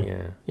going on.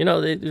 Yeah,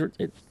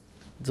 it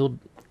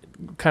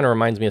kind of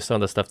reminds me of some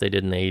of the stuff they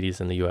did in the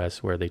 '80s in the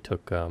U.S., where they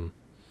took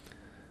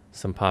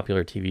some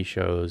popular TV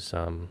shows,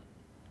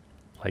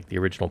 like the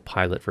original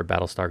pilot for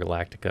Battlestar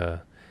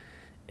Galactica,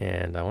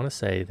 and I want to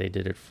say they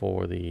did it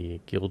for the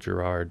Gil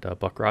Gerard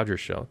Buck Rogers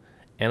show,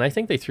 and I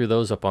think they threw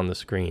those up on the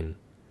screen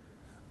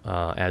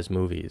as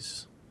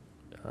movies,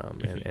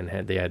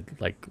 and they had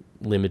like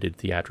limited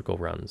theatrical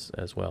runs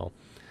as well.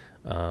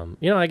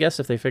 I guess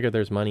if they figure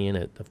there's money in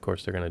it, of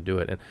course they're going to do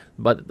it.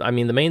 But I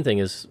mean, the main thing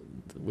is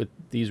with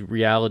these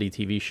reality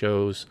TV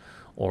shows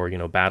or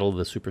Battle of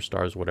the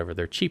Superstars, whatever,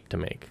 they're cheap to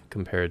make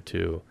compared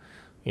to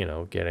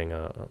getting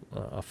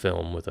a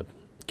film with a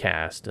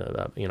cast,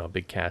 a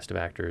big cast of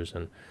actors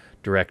and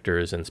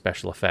directors and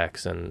special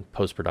effects and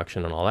post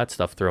production and all that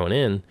stuff thrown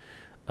in.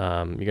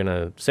 You're going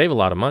to save a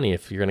lot of money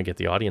if you're going to get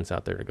the audience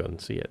out there to go and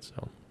see it.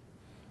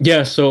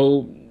 Yeah,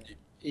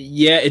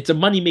 it's a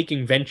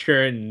money-making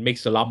venture and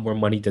makes a lot more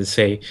money than,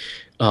 say,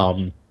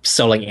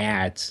 selling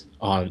ads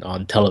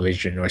on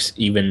television, or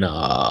even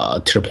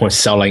to the point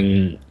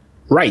selling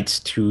rights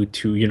to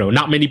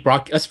not many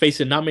let's face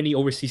it, not many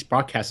overseas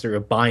broadcasters are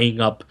buying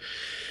up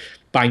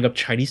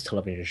Chinese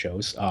television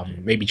shows,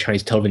 maybe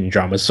Chinese television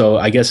dramas. So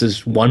I guess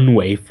it's one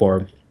way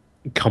for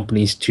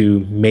companies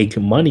to make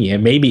money,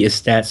 and maybe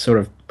it's that sort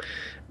of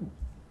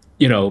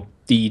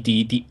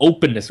the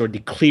openness or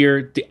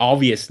the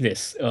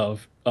obviousness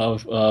of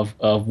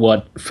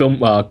what film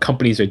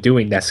companies are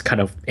doing that's kind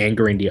of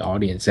angering the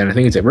audience. And I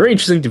think it's a very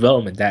interesting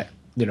development that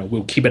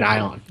we'll keep an eye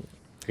on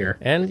here.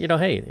 And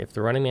hey, if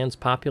The Running Man's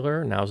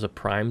popular, now's a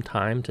prime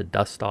time to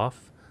dust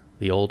off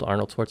the old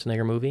Arnold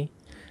Schwarzenegger movie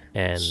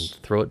and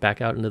throw it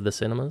back out into the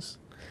cinemas.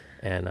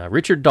 And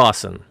Richard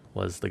Dawson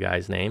was the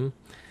guy's name.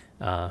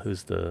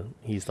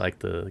 He's like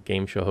the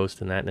game show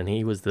host in that, and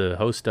he was the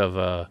host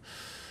of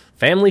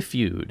Family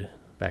Feud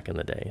back in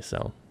the day.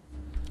 So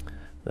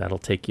that'll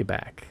take you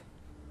back.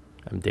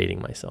 I'm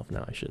dating myself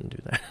now. I shouldn't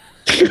do that.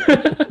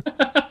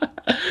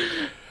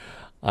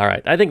 All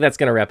right. I think that's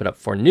going to wrap it up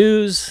for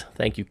news.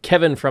 Thank you,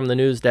 Kevin from the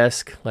news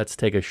desk. Let's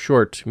take a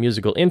short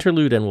musical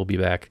interlude, and we'll be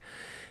back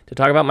to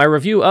talk about my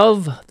review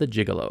of The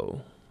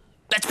Gigolo.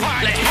 Let's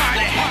party,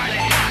 party, party.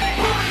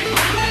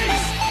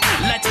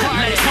 Let's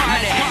party,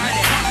 party.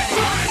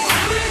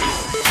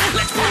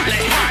 Let's party,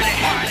 party.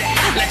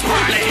 Let's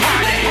party,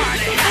 party.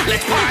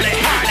 Let's party,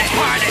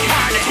 party,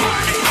 party,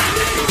 party.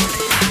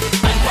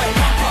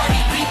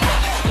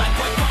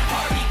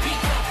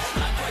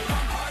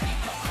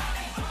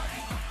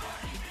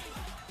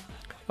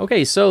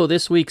 Okay, so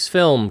this week's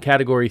film,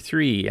 Category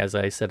 3, as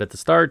I said at the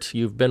start,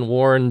 you've been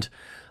warned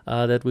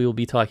that we will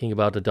be talking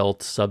about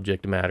adult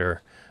subject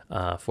matter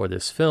for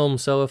this film,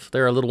 so if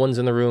there are little ones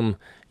in the room,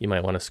 you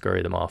might want to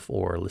scurry them off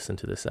or listen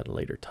to this at a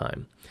later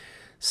time.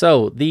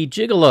 So, The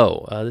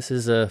Gigolo, this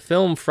is a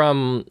film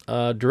from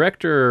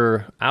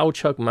director Ao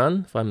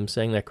Chuk-man, if I'm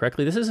saying that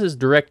correctly. This is his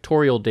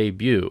directorial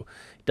debut.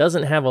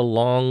 Doesn't have a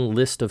long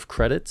list of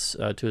credits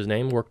to his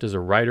name, worked as a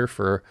writer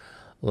for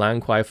Lan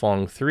Kwai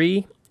Fong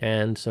 3,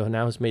 and so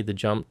now has made the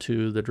jump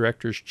to the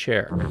director's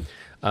chair.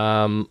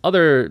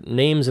 Other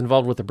names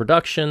involved with the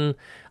production,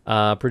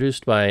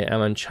 produced by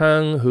Aman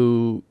Chung,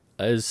 who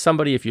is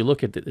somebody, if you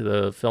look at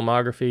the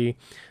filmography,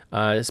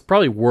 has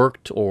probably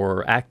worked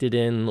or acted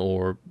in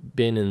or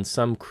been in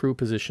some crew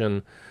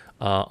position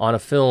on a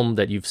film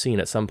that you've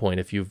seen at some point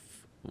if you've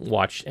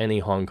watched any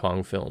Hong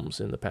Kong films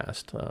in the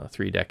past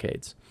 3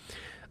 decades.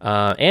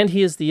 And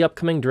he is the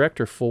upcoming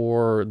director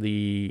for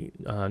the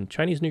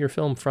Chinese New Year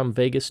film From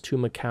Vegas to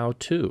Macau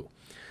 2.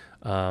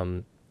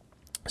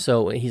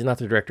 So he's not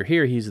the director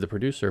here, he's the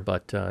producer,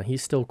 but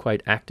he's still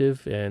quite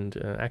active and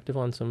active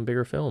on some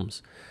bigger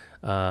films.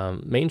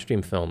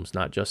 Mainstream films,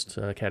 not just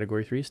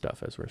Category 3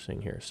 stuff, as we're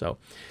seeing here. So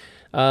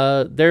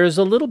there's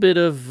a little bit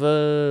of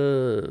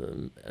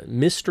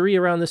mystery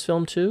around this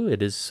film, too.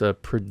 It is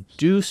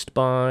produced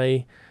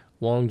by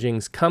Wong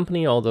Jing's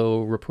company,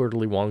 although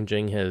reportedly Wong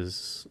Jing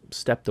has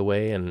stepped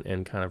away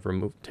and kind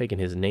of taken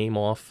his name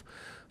off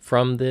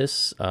from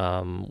this.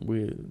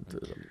 We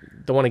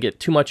don't want to get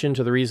too much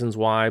into the reasons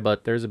why,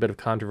 but there's a bit of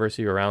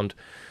controversy around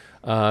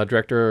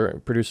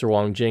producer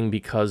Wong Jing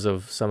because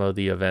of some of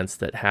the events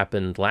that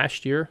happened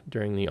last year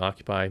during the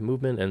Occupy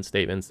movement and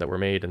statements that were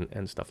made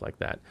and stuff like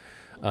that.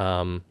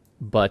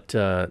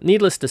 But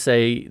needless to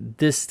say,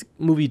 this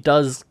movie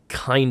does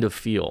kind of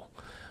feel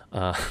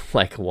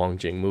like a Wong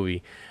Jing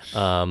movie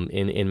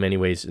in many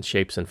ways,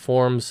 shapes, and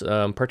forms,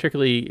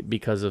 particularly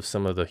because of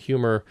some of the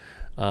humor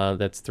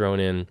that's thrown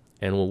in,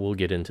 and we'll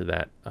get into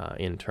that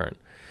in turn.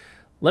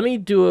 let me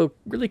do a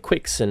really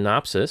quick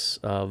synopsis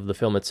of the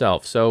film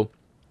itself. So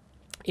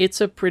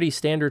it's a pretty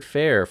standard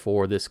fare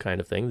for this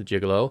kind of thing, the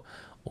gigolo,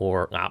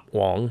 or ap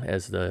wong,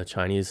 as the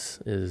Chinese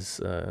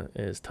is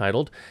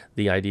titled.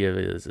 The idea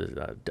is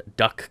a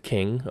duck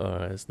king,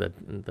 as the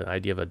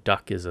idea of a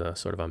duck is a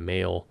sort of a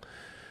male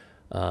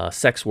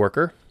sex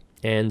worker.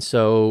 And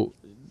so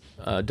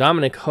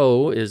Dominic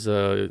Ho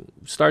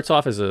starts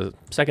off as a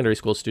secondary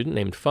school student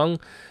named Feng.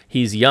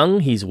 He's young,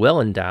 he's well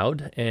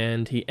endowed,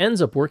 and he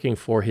ends up working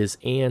for his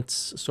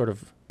aunt's sort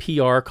of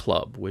PR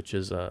club, which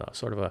is a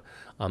sort of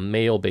a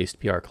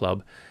male-based PR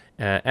club,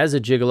 as a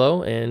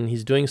gigolo, and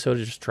he's doing so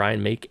to just try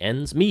and make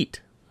ends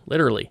meet,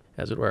 literally,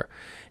 as it were.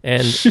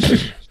 And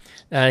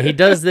he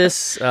does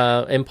this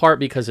in part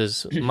because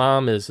his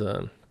mom is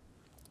a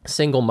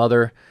single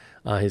mother.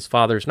 His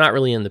father's not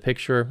really in the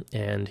picture,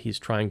 and he's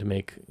trying to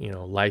make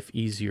life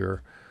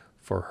easier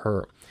for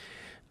her.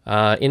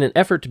 In an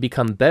effort to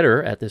become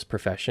better at this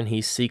profession,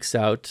 he seeks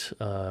out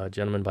a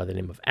gentleman by the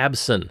name of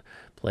Abson,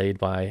 played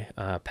by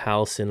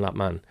Pal Sin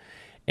Lapman.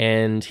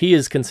 And he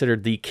is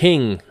considered the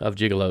king of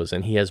gigolos,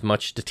 and he has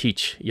much to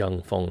teach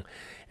young Feng.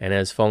 And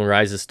as Feng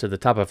rises to the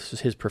top of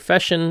his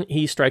profession,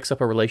 he strikes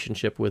up a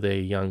relationship with a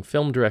young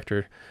film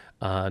director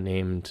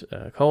named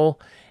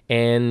Cole,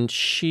 and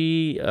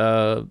she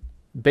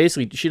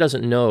basically, she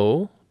doesn't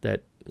know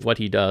that what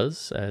he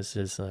does as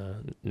his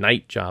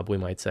night job, we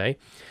might say.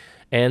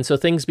 And so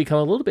things become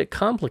a little bit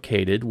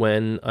complicated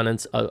when an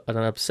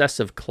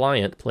obsessive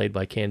client, played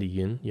by Candy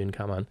Yun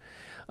Kaman,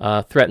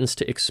 threatens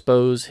to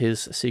expose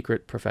his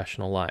secret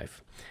professional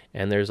life.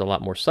 And there's a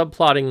lot more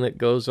subplotting that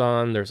goes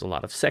on. There's a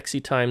lot of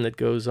sexy time that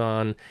goes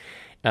on.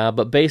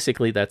 But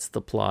basically, that's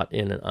the plot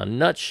in a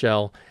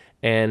nutshell.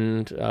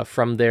 And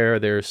from there,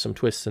 there's some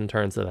twists and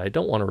turns that I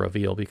don't want to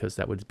reveal because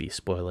that would be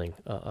spoiling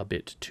a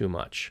bit too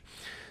much.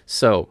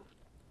 So,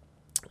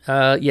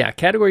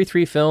 Category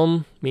 3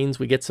 film means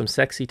we get some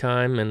sexy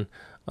time, and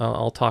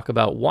I'll talk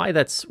about why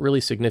that's really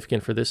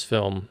significant for this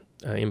film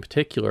in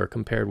particular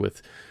compared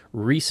with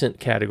recent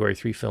Category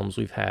 3 films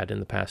we've had in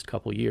the past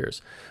couple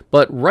years.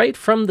 But right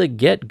from the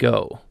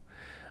get-go,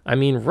 I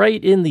mean,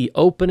 right in the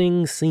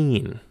opening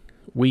scene,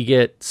 we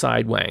get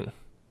side wang,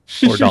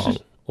 or dong,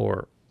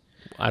 or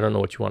I don't know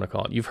what you want to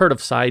call it. You've heard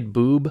of side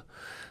boob?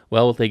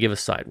 Well, they give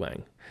us side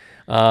wang.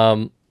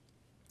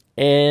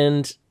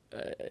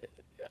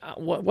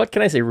 What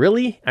can I say?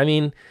 Really? I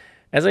mean,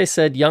 as I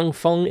said, young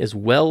Feng is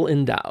well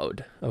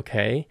endowed,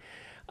 okay?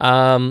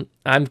 I'm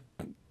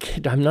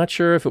not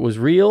sure if it was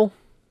real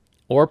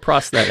or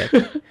prosthetic.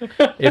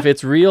 If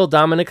it's real,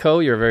 Dominic Ho,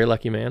 you're a very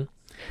lucky man.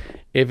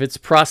 If it's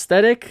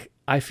prosthetic,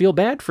 I feel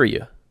bad for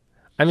you.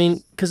 I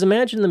mean, because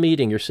imagine the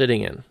meeting you're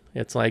sitting in.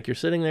 It's like you're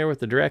sitting there with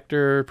the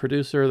director,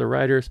 producer, the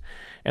writers,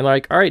 and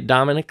like, all right,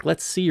 Dominic,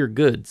 let's see your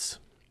goods.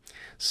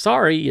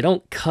 Sorry, you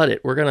don't cut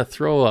it. We're going to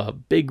throw a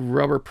big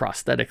rubber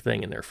prosthetic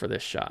thing in there for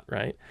this shot,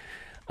 right?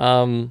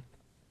 So,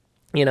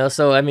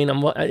 I mean,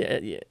 I'm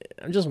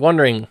just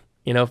wondering,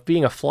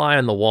 being a fly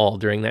on the wall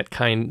during that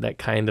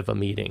kind of a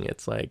meeting,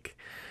 it's like,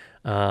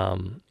 how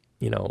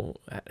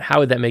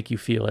would that make you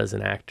feel as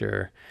an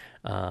actor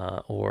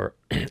or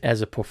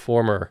as a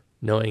performer,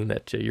 knowing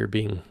that you're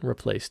being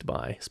replaced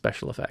by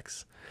special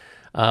effects?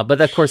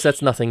 But of course,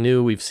 that's nothing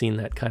new. We've seen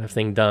that kind of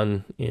thing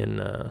done in,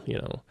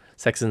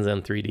 Sex and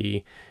Zen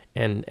 3D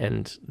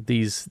and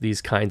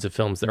these kinds of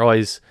films. They're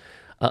always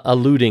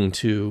alluding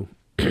to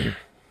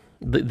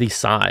the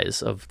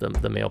size of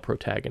the male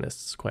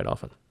protagonists quite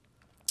often.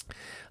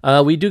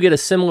 We do get a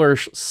similar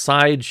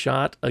side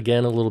shot,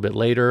 again, a little bit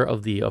later,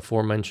 of the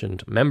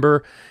aforementioned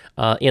member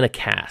in a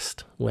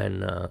cast when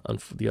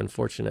the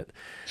unfortunate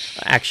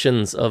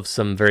actions of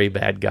some very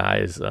bad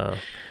guys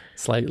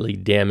slightly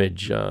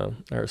damage,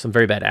 or some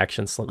very bad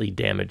actions slightly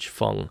damage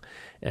Feng,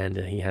 and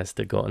he has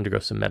to undergo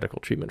some medical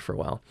treatment for a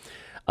while.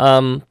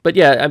 But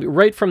yeah,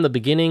 right from the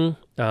beginning,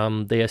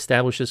 they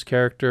establish this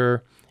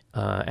character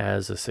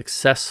as a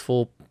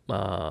successful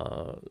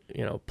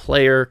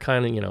player,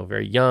 kind of,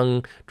 very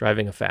young,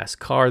 driving a fast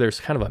car. There's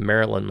kind of a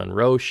Marilyn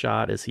Monroe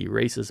shot as he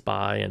races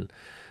by and,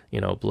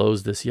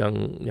 blows this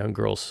young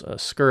girl's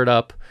skirt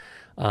up,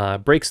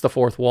 breaks the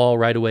fourth wall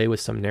right away with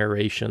some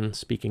narration,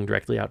 speaking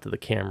directly out to the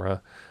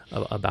camera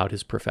about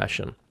his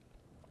profession.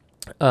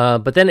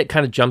 But then it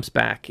kind of jumps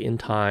back in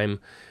time.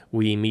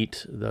 We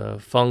meet the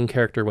Feng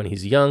character when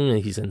he's young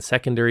and he's in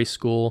secondary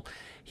school.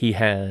 He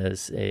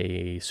has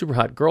a super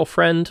hot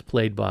girlfriend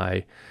played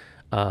by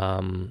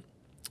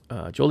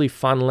Jolie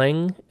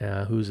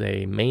Fanleng, who's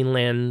a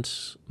mainland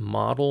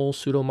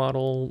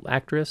pseudo-model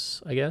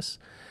actress, I guess.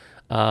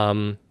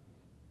 And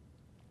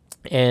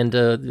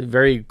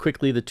very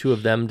quickly, the two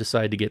of them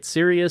decide to get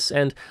serious.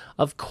 And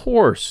of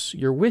course,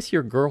 you're with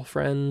your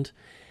girlfriend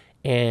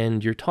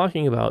and you're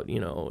talking about,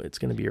 it's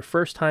going to be your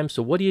first time.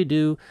 So what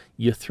do?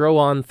 You throw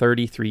on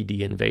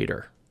 33D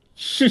Invader.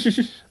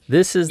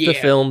 This is the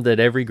film that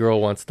every girl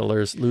wants to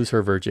lose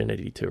her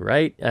virginity to,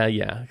 right?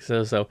 Yeah.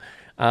 So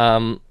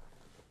I'm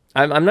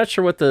not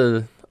sure what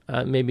the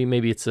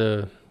maybe it's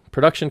a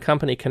production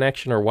company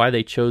connection or why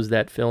they chose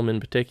that film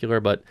in particular,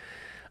 but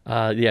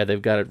Yeah,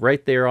 they've got it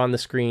right there on the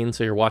screen,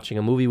 so you're watching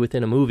a movie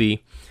within a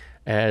movie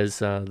as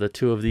the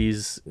two of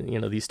these,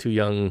 these two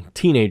young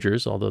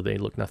teenagers, although they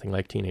look nothing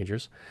like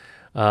teenagers,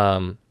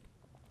 are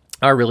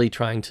really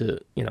trying to,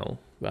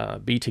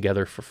 be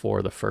together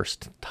for the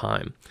first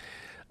time.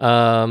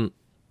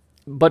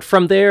 But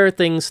from there,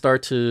 things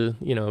start to,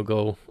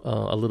 go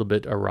a little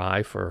bit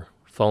awry for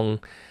Feng,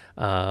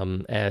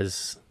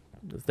 as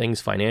things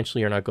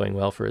financially are not going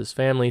well for his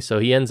family. So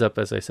he ends up,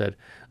 as I said,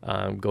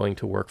 going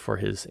to work for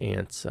his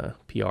aunt's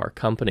PR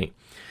company.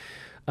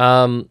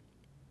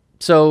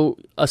 So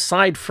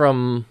aside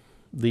from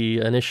the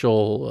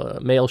initial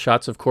male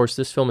shots, of course,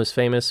 this film is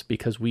famous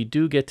because we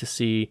do get to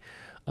see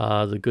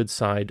the good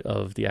side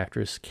of the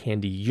actress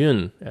Candy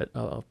Yun at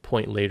a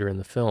point later in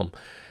the film.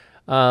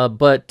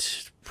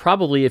 But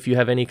probably if you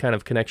have any kind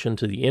of connection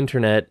to the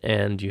internet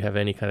and you have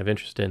any kind of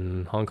interest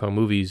in Hong Kong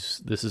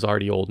movies, this is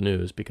already old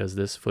news because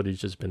this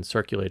footage has been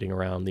circulating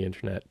around the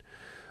internet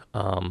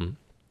all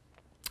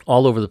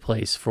over the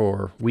place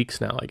for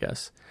weeks now, I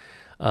guess.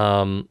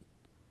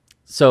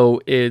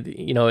 So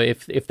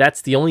if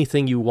that's the only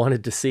thing you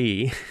wanted to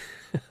see,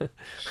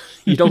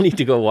 you don't need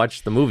to go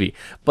watch the movie.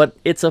 But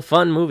it's a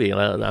fun movie,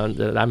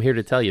 I'm here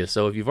to tell you.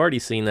 So if you've already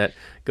seen that,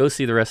 go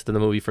see the rest of the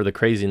movie for the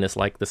craziness,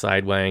 like the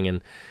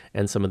sidewang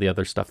and some of the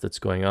other stuff that's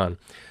going on.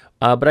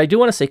 But I do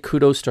want to say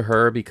kudos to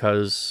her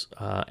because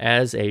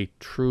as a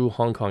true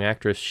Hong Kong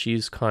actress,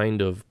 she's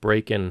kind of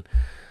broken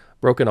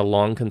a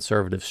long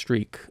conservative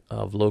streak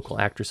of local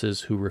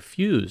actresses who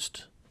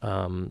refused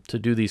to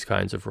do these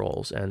kinds of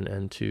roles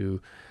and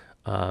to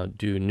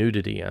do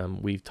nudity.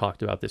 We've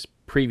talked about this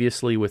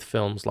previously with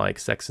films like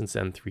Sex and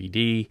Zen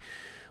 3D,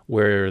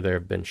 where there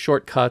have been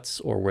shortcuts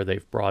or where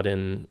they've brought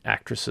in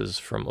actresses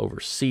from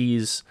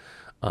overseas,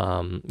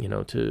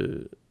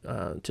 to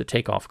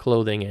take off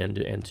clothing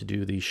and to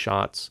do these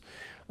shots.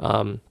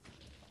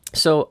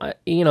 So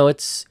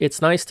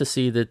it's nice to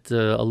see that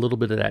a little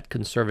bit of that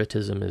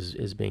conservatism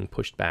is being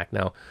pushed back.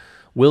 Now,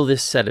 will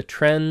this set a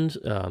trend?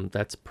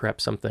 That's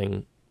perhaps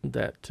something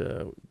that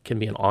can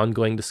be an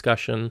ongoing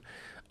discussion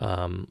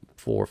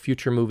for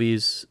future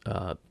movies.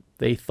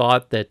 They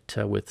thought that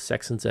with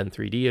Sex and Zen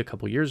 3D a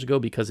couple years ago,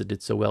 because it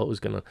did so well, it was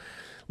going to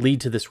lead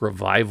to this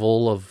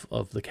revival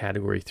of the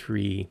Category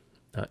 3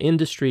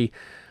 industry.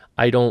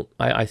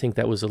 I think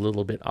that was a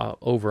little bit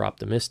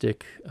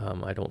over-optimistic.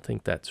 I don't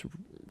think that's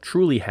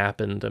truly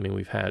happened. I mean,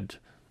 we've had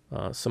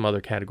some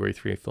other Category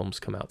 3 films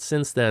come out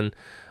since then,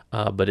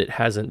 but it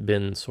hasn't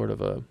been sort of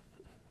a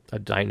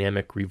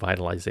dynamic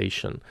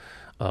revitalization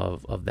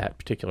of that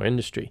particular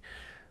industry.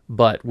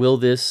 But will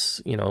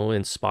this,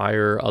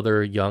 inspire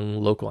other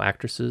young local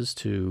actresses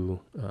to,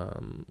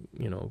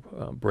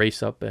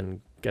 brace up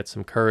and get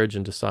some courage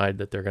and decide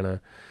that they're going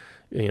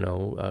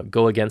to,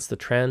 go against the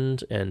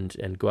trend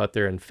and go out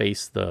there and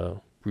face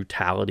the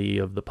brutality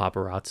of the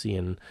paparazzi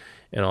and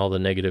all the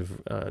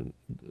negative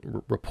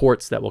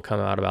reports that will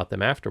come out about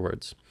them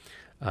afterwards?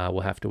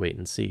 We'll have to wait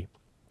and see.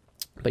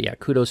 But yeah,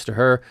 kudos to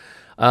her.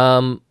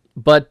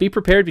 But be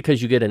prepared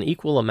because you get an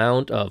equal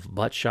amount of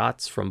butt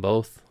shots from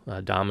both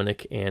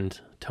Dominic and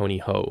Tony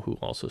Ho, who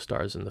also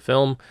stars in the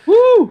film.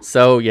 Woo!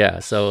 So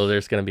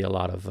there's going to be a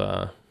lot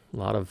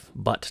of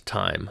butt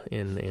time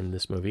in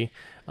this movie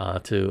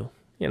to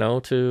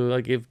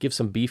give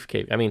some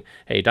beefcake. I mean,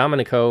 hey,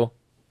 Dominic Ho,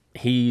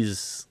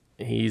 he's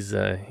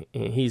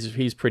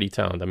pretty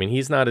toned. I mean,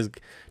 he's not as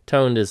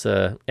toned as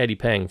Eddie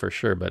Peng for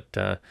sure,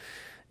 but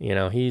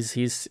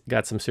he's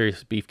got some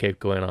serious beefcake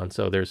going on.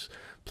 So there's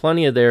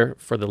plenty of there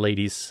for the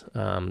ladies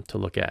to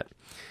look at.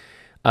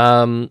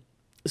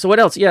 So what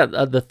else? Yeah,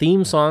 the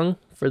theme song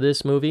for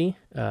this movie.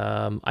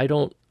 I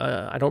don't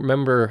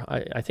remember.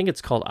 I think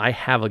it's called "I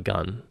Have a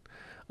Gun."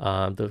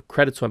 The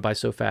credits went by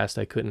so fast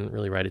I couldn't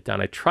really write it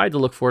down. I tried to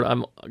look for it.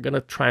 I'm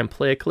gonna try and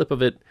play a clip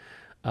of it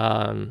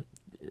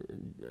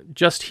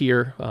just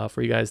here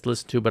for you guys to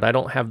listen to, but I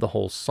don't have the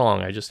whole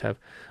song. I just have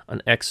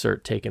an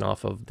excerpt taken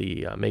off of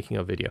the making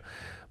of video.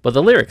 But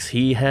the lyrics: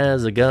 he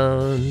has a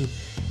gun,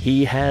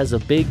 he has a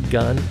big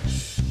gun.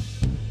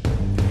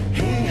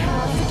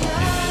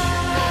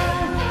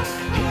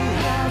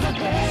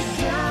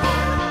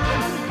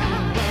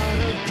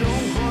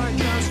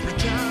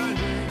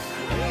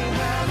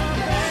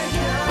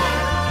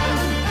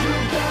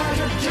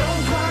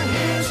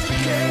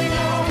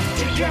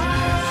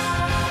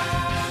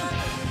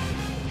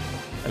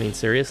 I mean,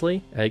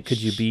 seriously,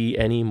 could you be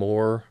any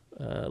more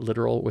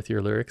literal with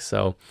your lyrics?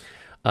 So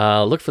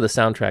look for the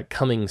soundtrack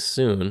coming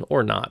soon,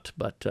 or not.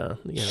 But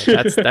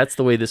that's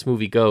the way this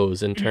movie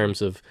goes in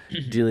terms of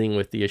dealing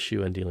with the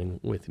issue and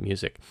dealing with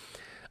music.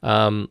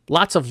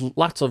 Lots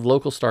of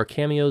local star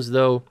cameos,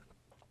 though.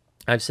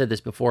 I've said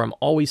this before. I'm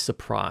always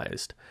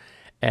surprised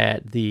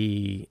at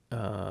the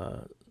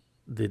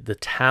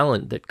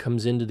talent that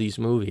comes into these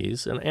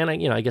movies, and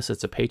I guess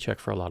it's a paycheck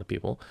for a lot of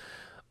people.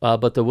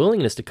 But the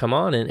willingness to come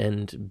on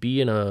and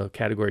be in a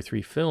Category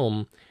 3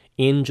 film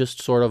in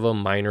just sort of a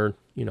minor,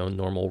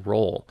 normal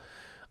role.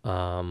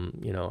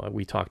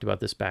 We talked about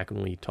this back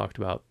when we talked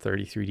about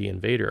 33D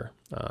Invader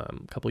a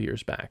couple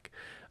years back.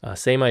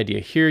 Same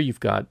idea here.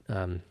 You've got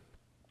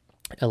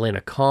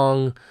Elena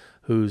Kong,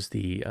 who's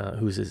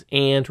his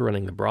aunt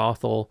running the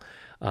brothel.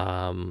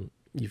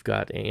 You've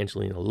got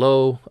Angelina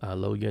Lo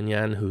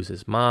Yunyan, who's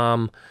his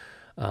mom.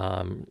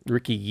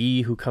 Ricky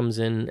Yi, who comes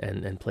in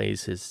and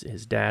plays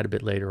his dad a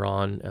bit later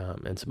on,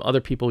 and some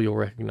other people you'll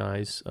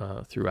recognize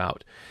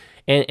throughout.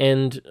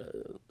 And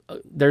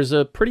there's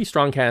a pretty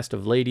strong cast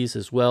of ladies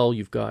as well.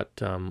 You've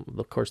got,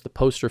 of course, the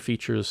poster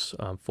features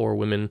 4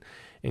 women,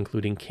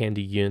 including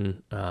Candy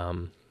Yun,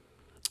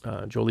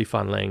 Jolie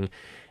Fan Leng,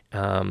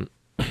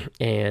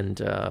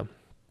 and a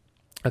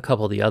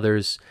couple of the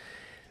others.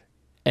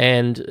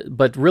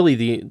 But really,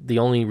 the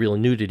only real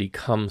nudity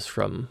comes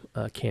from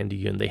Candy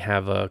Yun. They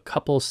have a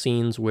couple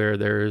scenes where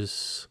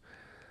there's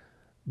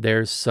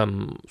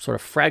some sort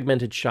of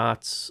fragmented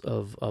shots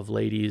of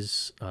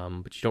ladies,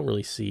 but you don't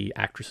really see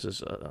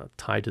actresses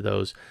tied to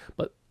those.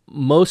 But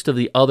most of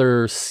the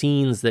other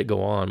scenes that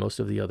go on, most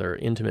of the other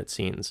intimate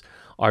scenes,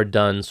 are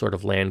done sort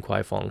of Lan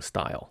Kwai-Fong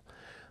style,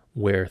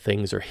 where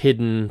things are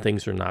hidden,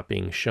 things are not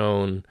being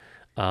shown.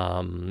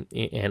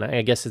 And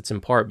I guess it's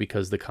in part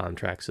because the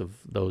contracts of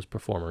those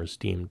performers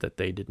deemed that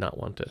they did not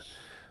want to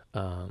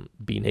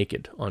be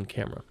naked on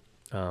camera.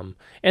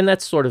 And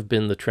that's sort of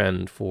been the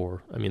trend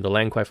for, the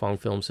Lan Kwai-Fong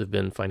films have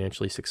been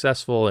financially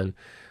successful, and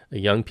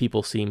young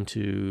people seem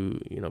to,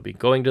 be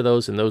going to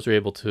those, and those are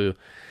able to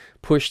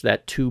push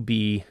that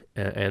 2B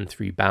and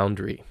 3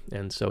 boundary.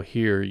 And so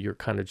here you're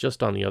kind of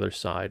just on the other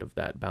side of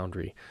that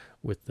boundary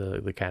with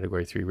the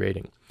category 3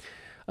 rating.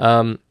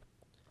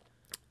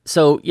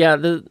 So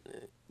yeah,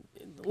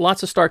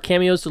 lots of star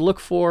cameos to look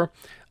for.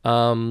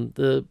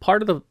 The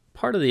part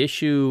of the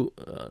issue,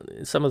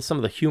 some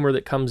of the humor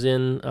that comes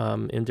in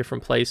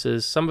different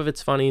places. Some of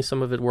it's funny,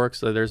 some of it works.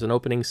 So there's an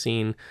opening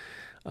scene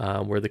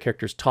where the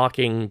character's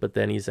talking, but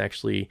then he's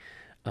actually,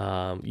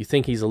 you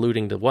think he's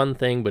alluding to one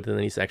thing, but then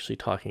he's actually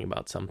talking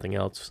about something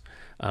else,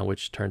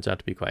 which turns out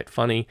to be quite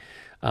funny.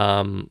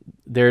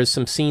 There's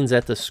some scenes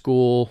at the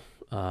school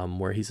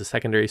where he's a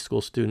secondary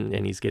school student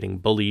and he's getting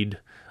bullied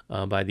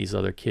by these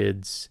other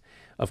kids.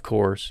 Of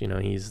course,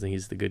 he's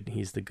the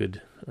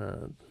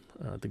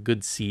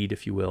good seed,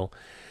 if you will.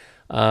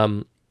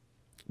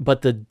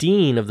 But the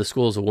dean of the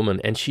school is a woman,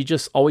 and she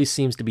just always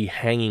seems to be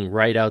hanging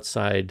right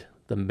outside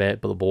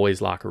the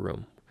boys' locker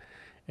room,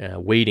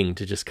 waiting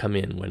to just come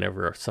in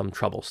whenever some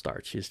trouble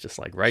starts. She's just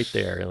like right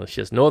there, and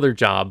she has no other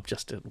job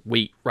just to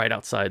wait right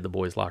outside the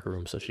boys' locker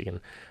room so she can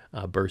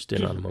burst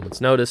in on a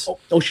moment's notice.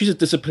 Oh, she's a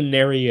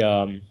disciplinary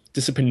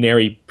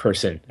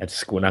person at the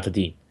school, not the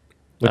dean,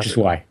 which is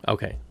why.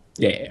 Okay.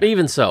 Yeah. But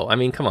even so,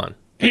 come on.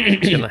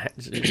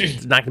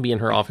 She's not going to be in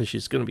her office.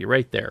 She's going to be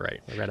right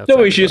there, right outside.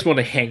 No, she just want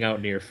to hang out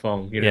near your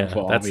phone. That's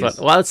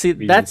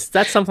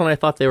something I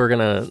thought they were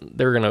gonna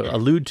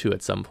allude to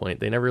at some point.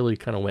 They never really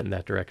kind of went in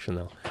that direction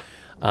though.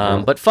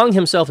 But Feng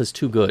himself is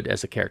too good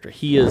as a character.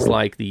 He is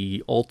like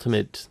the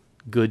ultimate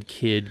good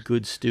kid,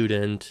 good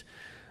student.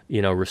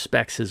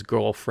 Respects his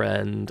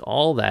girlfriend,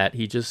 all that.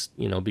 He just,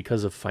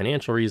 because of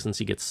financial reasons,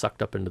 he gets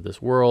sucked up into this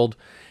world.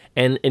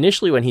 And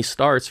initially when he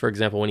starts, for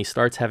example, when he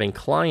starts having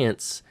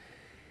clients,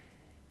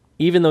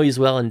 even though he's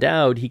well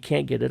endowed, he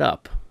can't get it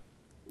up,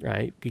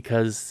 right?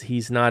 Because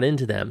he's not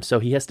into them. So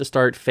he has to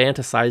start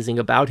fantasizing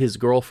about his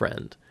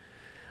girlfriend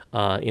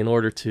in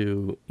order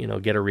to,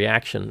 get a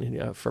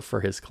reaction for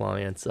his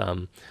clients.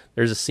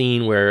 There's a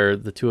scene where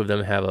the two of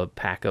them have a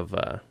pack of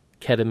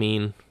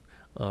ketamine,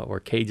 or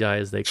KJ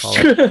as they call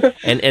it,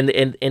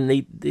 and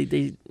they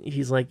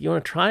he's like, you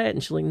want to try it?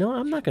 And she's like, no,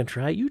 I'm not going to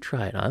try it. You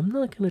try it. I'm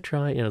not going to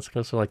try it. It's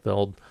kind of like the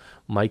old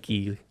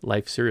Mikey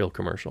Life cereal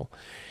commercial.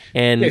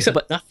 And except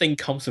nothing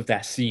comes of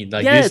that scene.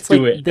 Like, yeah, it's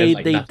like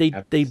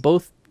it. They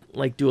both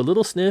like do a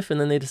little sniff,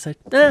 and then they decide,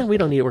 we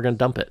don't need it. We're going to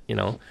dump it.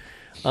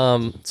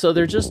 So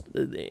they're just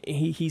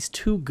he's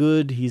too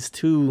good. He's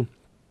too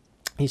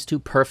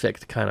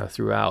perfect kind of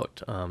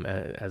throughout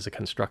as a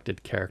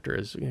constructed character,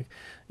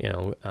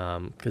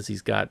 because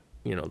he's got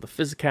the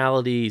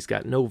physicality, he's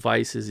got no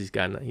vices, he's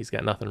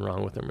got nothing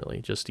wrong with him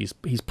really. Just he's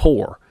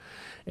poor,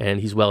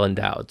 and he's well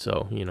endowed.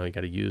 So you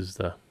got to use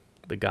the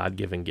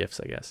God-given gifts,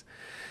 I guess.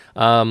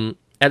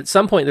 At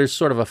some point, there's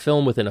sort of a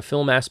film within a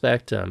film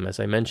aspect. As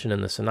I mentioned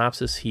in the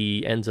synopsis,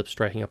 he ends up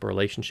striking up a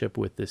relationship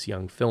with this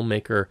young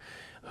filmmaker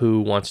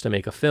who wants to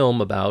make a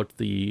film about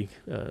the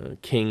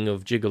king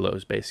of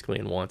gigolos, basically,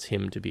 and wants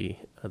him to be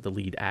the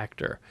lead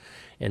actor.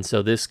 And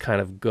so this kind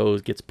of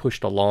gets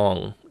pushed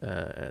along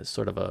as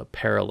sort of a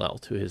parallel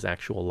to his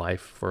actual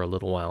life for a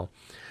little while.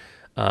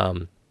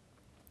 And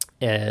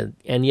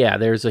yeah,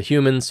 there's a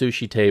human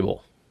sushi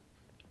table.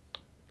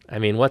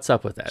 What's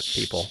up with that,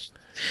 people?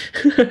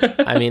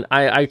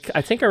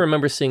 I think I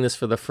remember seeing this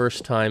for the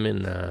first time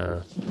in,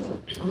 I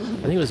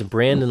think it was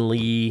Brandon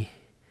Lee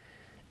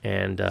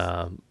and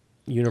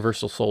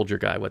Universal Soldier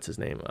guy. What's his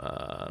name?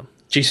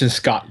 Jason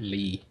Scott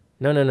Lee.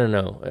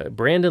 No.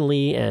 Brandon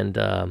Lee and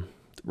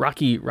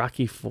Rocky.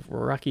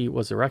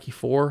 Was it Rocky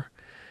 4?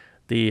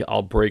 The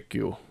I'll break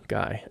you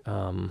guy.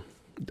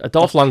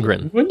 Dolph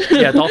Lundgren.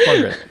 Yeah, Dolph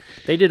Lundgren.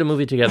 They did a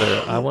movie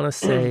together. I want to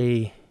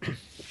say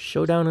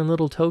Showdown in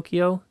Little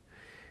Tokyo.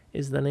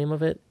 is the name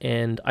of it.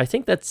 And I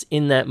think that's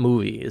in that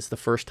movie is the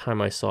first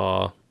time I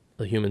saw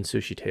a human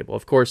sushi table.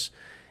 Of course,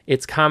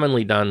 it's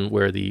commonly done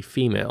where the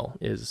female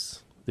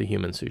is the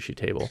human sushi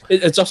table.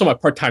 It's also my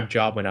part-time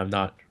job when I'm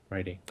not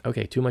writing.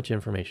 Okay, too much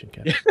information,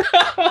 Ken.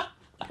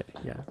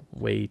 Yeah,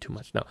 way too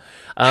much. No,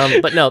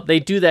 but no, they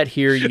do that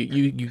here.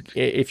 You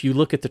if you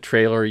look at the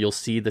trailer, you'll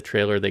see the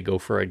trailer. They go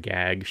for a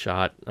gag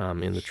shot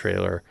in the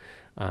trailer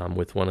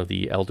with one of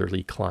the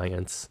elderly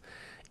clients.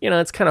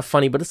 It's kind of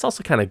funny, but it's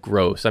also kind of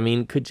gross. I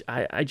mean,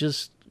 I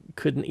just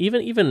couldn't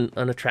even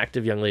an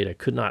attractive young lady. I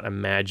could not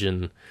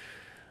imagine.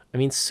 I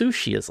mean,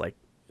 sushi is like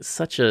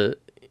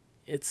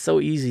it's so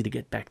easy to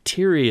get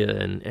bacteria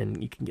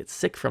and you can get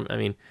sick from. I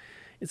mean,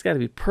 it's got to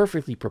be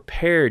perfectly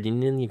prepared,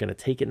 and then you're going to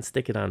take it and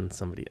stick it on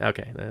somebody.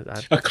 Okay.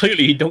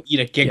 Clearly, you don't eat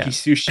a Genki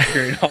sushi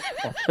here in Hong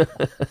Kong.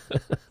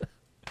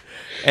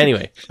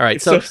 Anyway, all right.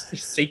 It's so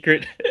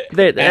sacred.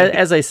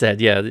 As I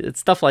said, yeah, it's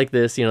stuff like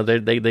this.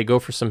 They go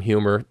for some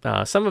humor.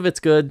 Some of it's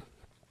good.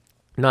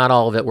 Not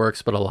all of it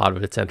works, but a lot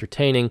of it's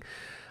entertaining.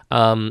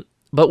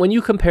 But when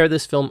you compare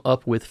this film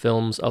up with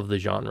films of the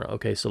genre,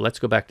 okay, so let's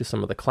go back to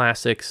some of the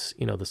classics,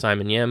 the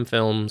Simon Yam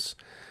films,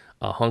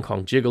 Hong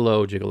Kong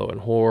Gigolo, Gigolo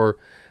and Whore.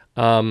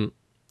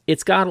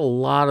 It's got a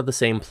lot of the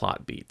same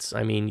plot beats.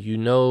 I mean,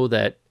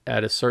 that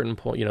at a certain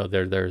point,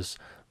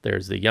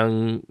 there's the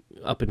young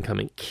up and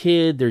coming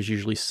kid. There's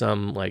usually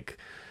some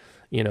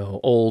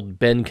old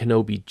Ben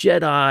Kenobi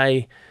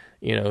Jedi,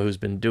 who's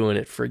been doing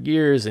it for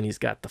years, and he's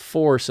got the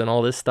Force and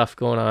all this stuff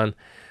going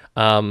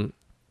on.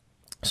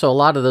 So a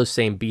lot of those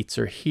same beats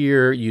are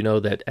here.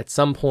 That at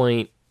some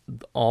point,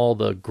 all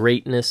the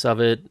greatness of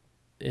it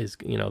is,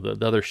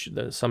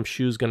 some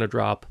shoe's going to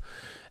drop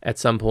at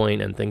some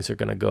point, and things are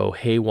going to go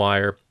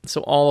haywire.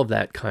 So all of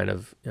that kind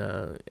of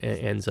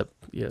ends up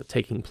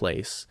taking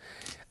place.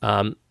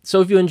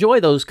 So if you enjoy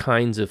those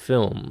kinds of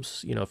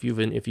films, if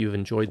you've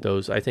enjoyed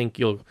those, I think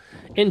you'll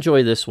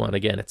enjoy this one.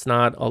 Again,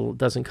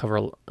 doesn't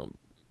cover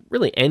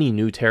really any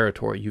new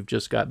territory. You've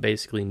just got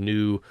basically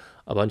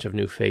a bunch of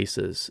new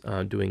faces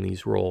doing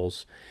these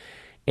roles,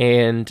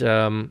 and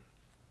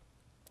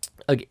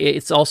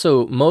it's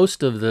also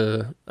most of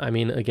the. I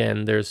mean,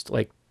 again, there's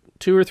like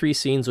 2 or 3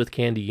 scenes with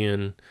Candy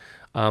Yun,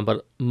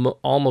 but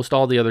almost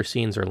all the other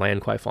scenes are Lan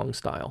Kwai Fong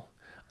style,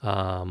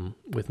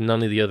 with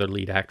none of the other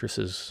lead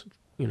actresses,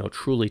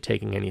 truly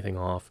taking anything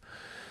off.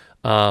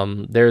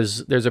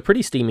 There's a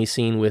pretty steamy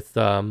scene with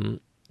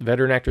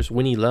veteran actress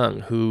Winnie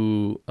Leung,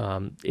 who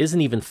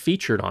isn't even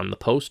featured on the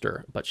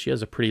poster, but she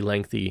has a pretty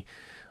lengthy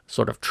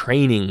sort of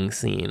training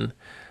scene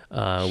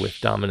with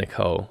Dominic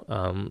Ho.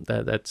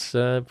 That's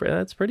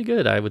pretty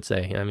good, I would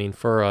say. I mean,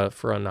 for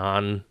a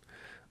non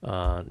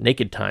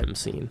naked time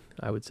scene,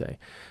 I would say.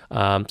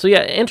 So yeah,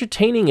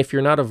 entertaining if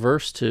you're not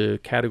averse to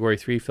Category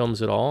 3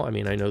 films at all. I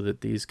mean, I know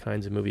that these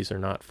kinds of movies are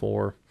not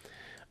for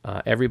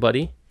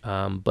everybody,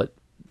 but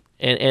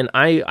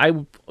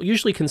I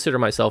usually consider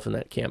myself in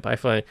that camp. I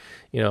find,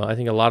 I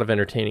think a lot of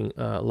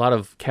a lot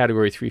of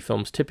Category 3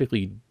 films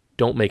typically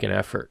don't make an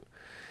effort.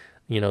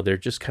 They're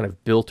just kind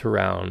of built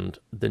around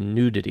the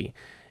nudity.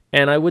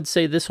 And I would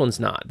say this one's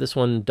not. This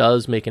one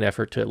does make an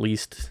effort to at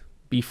least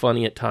be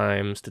funny at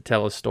times, to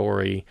tell a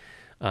story,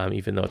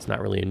 even though it's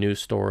not really a news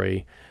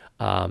story.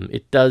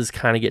 It does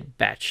kind of get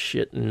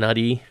batshit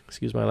nutty,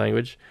 excuse my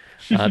language,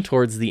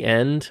 towards the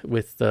end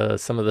with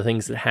some of the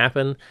things that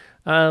happen.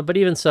 But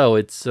even so,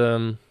 it's,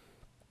 again,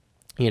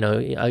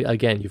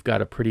 you've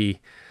got a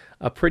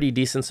pretty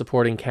decent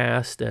supporting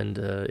cast, and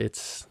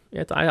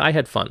I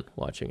had fun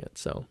watching it.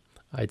 So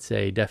I'd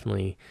say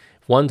definitely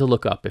one to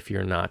look up if you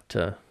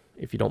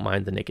don't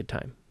mind the naked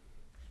time.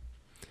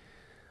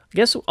 I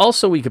guess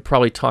also we could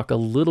probably talk a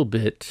little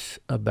bit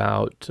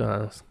about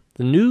the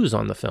news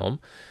on the film.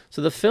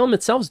 So the film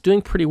itself is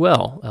doing pretty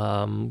well.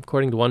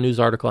 According to one news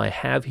article I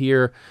have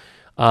here,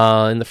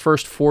 in the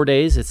first 4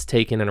 days, it's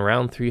taken in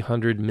around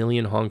 300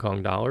 million Hong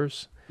Kong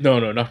dollars.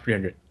 No, not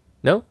 300.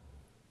 No?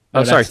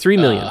 Oh, sorry, 3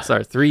 million.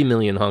 3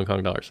 million Hong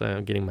Kong dollars.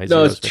 I'm getting my No,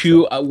 zeros. it's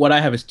 2. What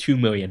I have is 2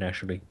 million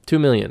actually. 2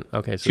 million.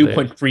 Okay, so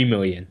 2.3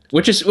 million,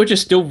 which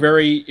is still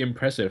very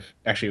impressive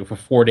actually for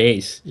 4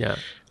 days. Yeah.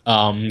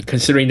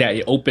 Considering that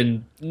it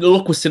opened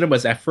local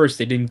cinemas at first,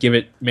 they didn't give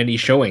it many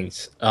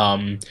showings.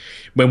 When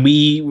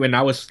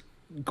I was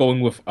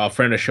going with a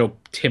friend of the show,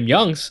 Tim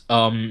Young's,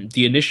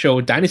 the initial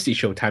Dynasty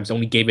showtimes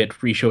only gave it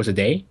 3 shows a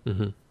day,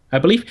 I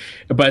believe.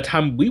 By the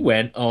time we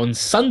went on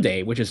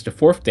Sunday, which is the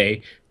 4th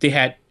day, they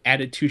had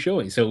added 2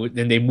 showings. So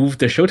then they moved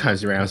the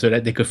showtimes around so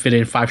that they could fit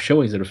in 5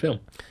 showings of the film.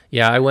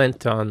 Yeah, I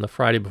went on the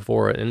Friday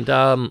before it, and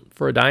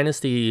for a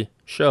Dynasty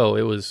show,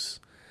 it was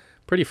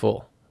pretty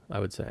full, I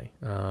would say.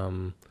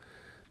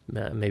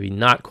 Maybe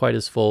not quite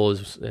as full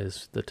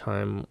as the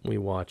time we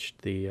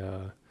watched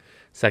the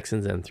Sex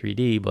and Zen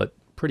 3D, but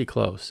pretty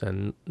close.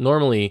 And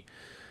normally,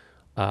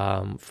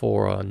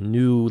 for a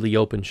newly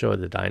opened show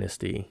at the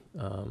Dynasty,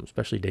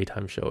 especially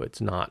daytime show,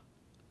 it's not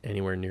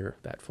anywhere near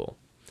that full.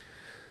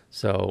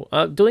 So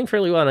doing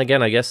fairly well. And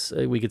again, I guess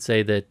we could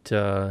say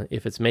that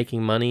if it's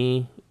making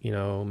money,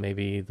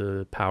 maybe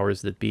the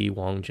powers that be,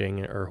 Wong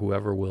Jing or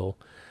whoever will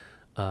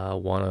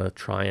want to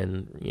try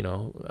and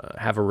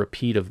have a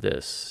repeat of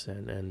this,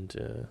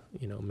 and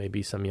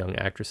maybe some young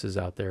actresses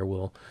out there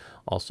will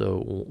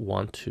also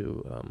want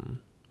to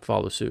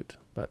follow suit,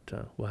 but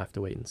we'll have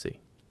to wait and see.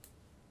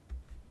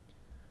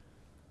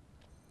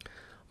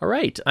 All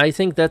right, I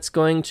think that's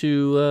going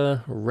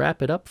to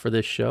wrap it up for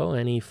this show.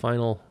 Any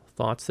final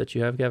thoughts that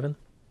you have, Kevin?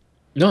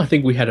 No, I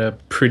think we had a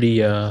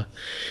pretty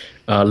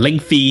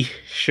lengthy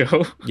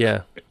show.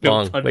 Yeah,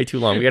 long, way too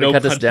long. We got to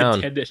cut this down.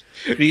 Intended.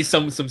 We need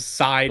some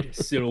side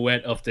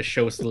silhouette of the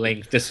show's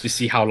length just to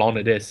see how long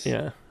it is.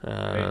 Yeah,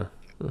 Right.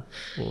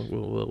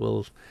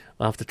 we'll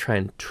have to try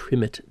and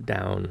trim it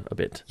down a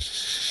bit.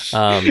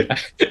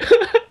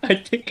 I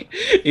think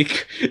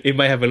it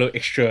might have a little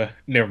extra.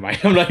 Never mind.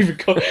 I'm not even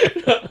going.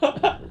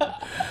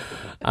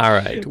 All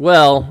right.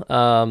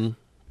 Well,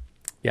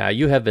 yeah,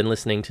 you have been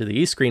listening to the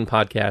East Screen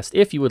podcast.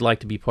 If you would like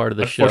to be part of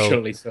the show,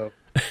 Unfortunately, so.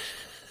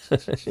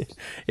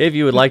 if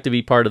you would like to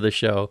be part of the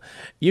show,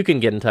 you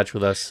can get in touch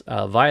with us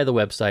via the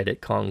website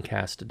at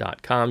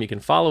kongcast.com. You can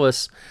follow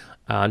us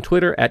on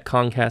Twitter at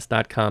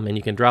kongcast.com, and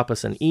you can drop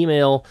us an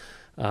email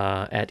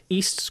at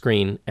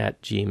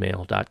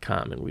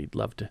eastscreen@gmail.com, and we'd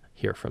love to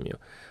hear from you.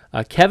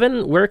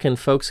 Kevin, where can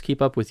folks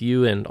keep up with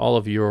you and all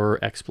of your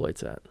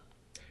exploits at?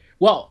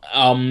 Well,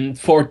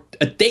 for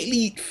a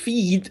daily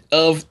feed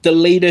of the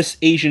latest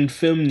Asian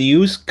film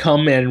news,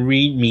 come and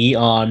read me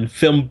on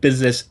Film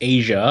Business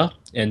Asia,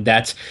 and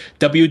that's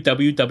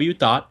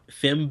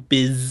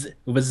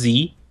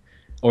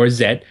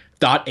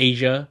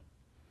www.filmbiz.asia.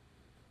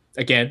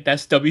 Again,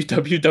 that's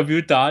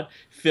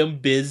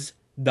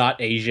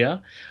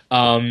www.filmbiz.asia.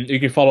 You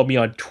can follow me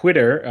on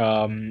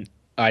Twitter.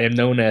 I am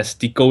known as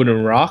the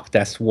Golden Rock.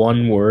 That's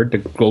one word, the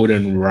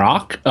Golden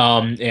Rock.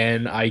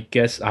 And I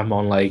guess I'm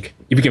on if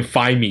you can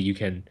find me, you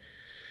can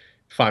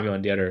find me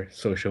on the other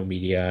social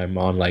media. I'm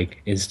on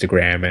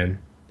Instagram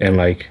and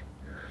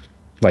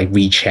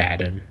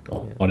WeChat and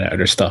all that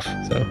other stuff.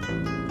 So.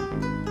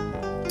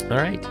 All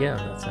right, yeah,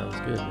 that sounds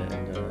good. And,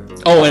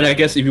 and I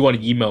guess if you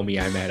want to email me,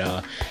 I'm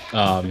at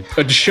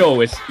the show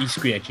is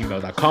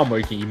eastscreen@gmail.com, or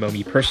you can email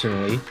me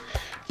personally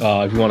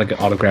if you want to get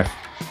autograph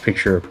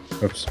picture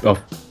of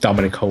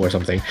Dominic Ho or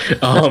something.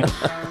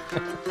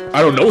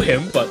 I don't know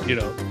him, but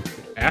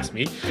ask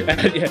me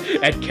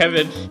at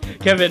Kevin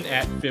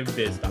at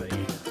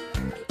filmbiz.asia.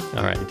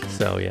 all right,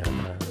 so yeah,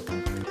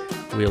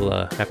 we'll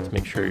have to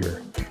make sure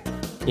your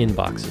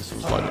inbox is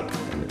flooded at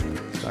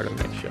the start of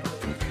the next show.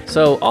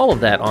 So all of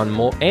that on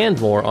more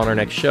on our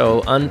next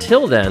show.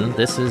 Until then,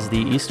 this is the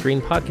East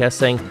Screen podcast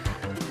saying,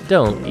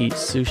 don't eat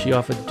sushi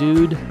off a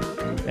dude,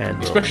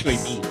 and Especially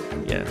me.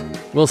 Yeah,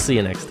 we'll see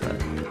you next time.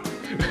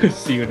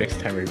 See you next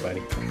time,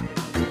 everybody.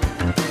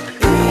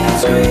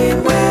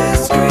 Screen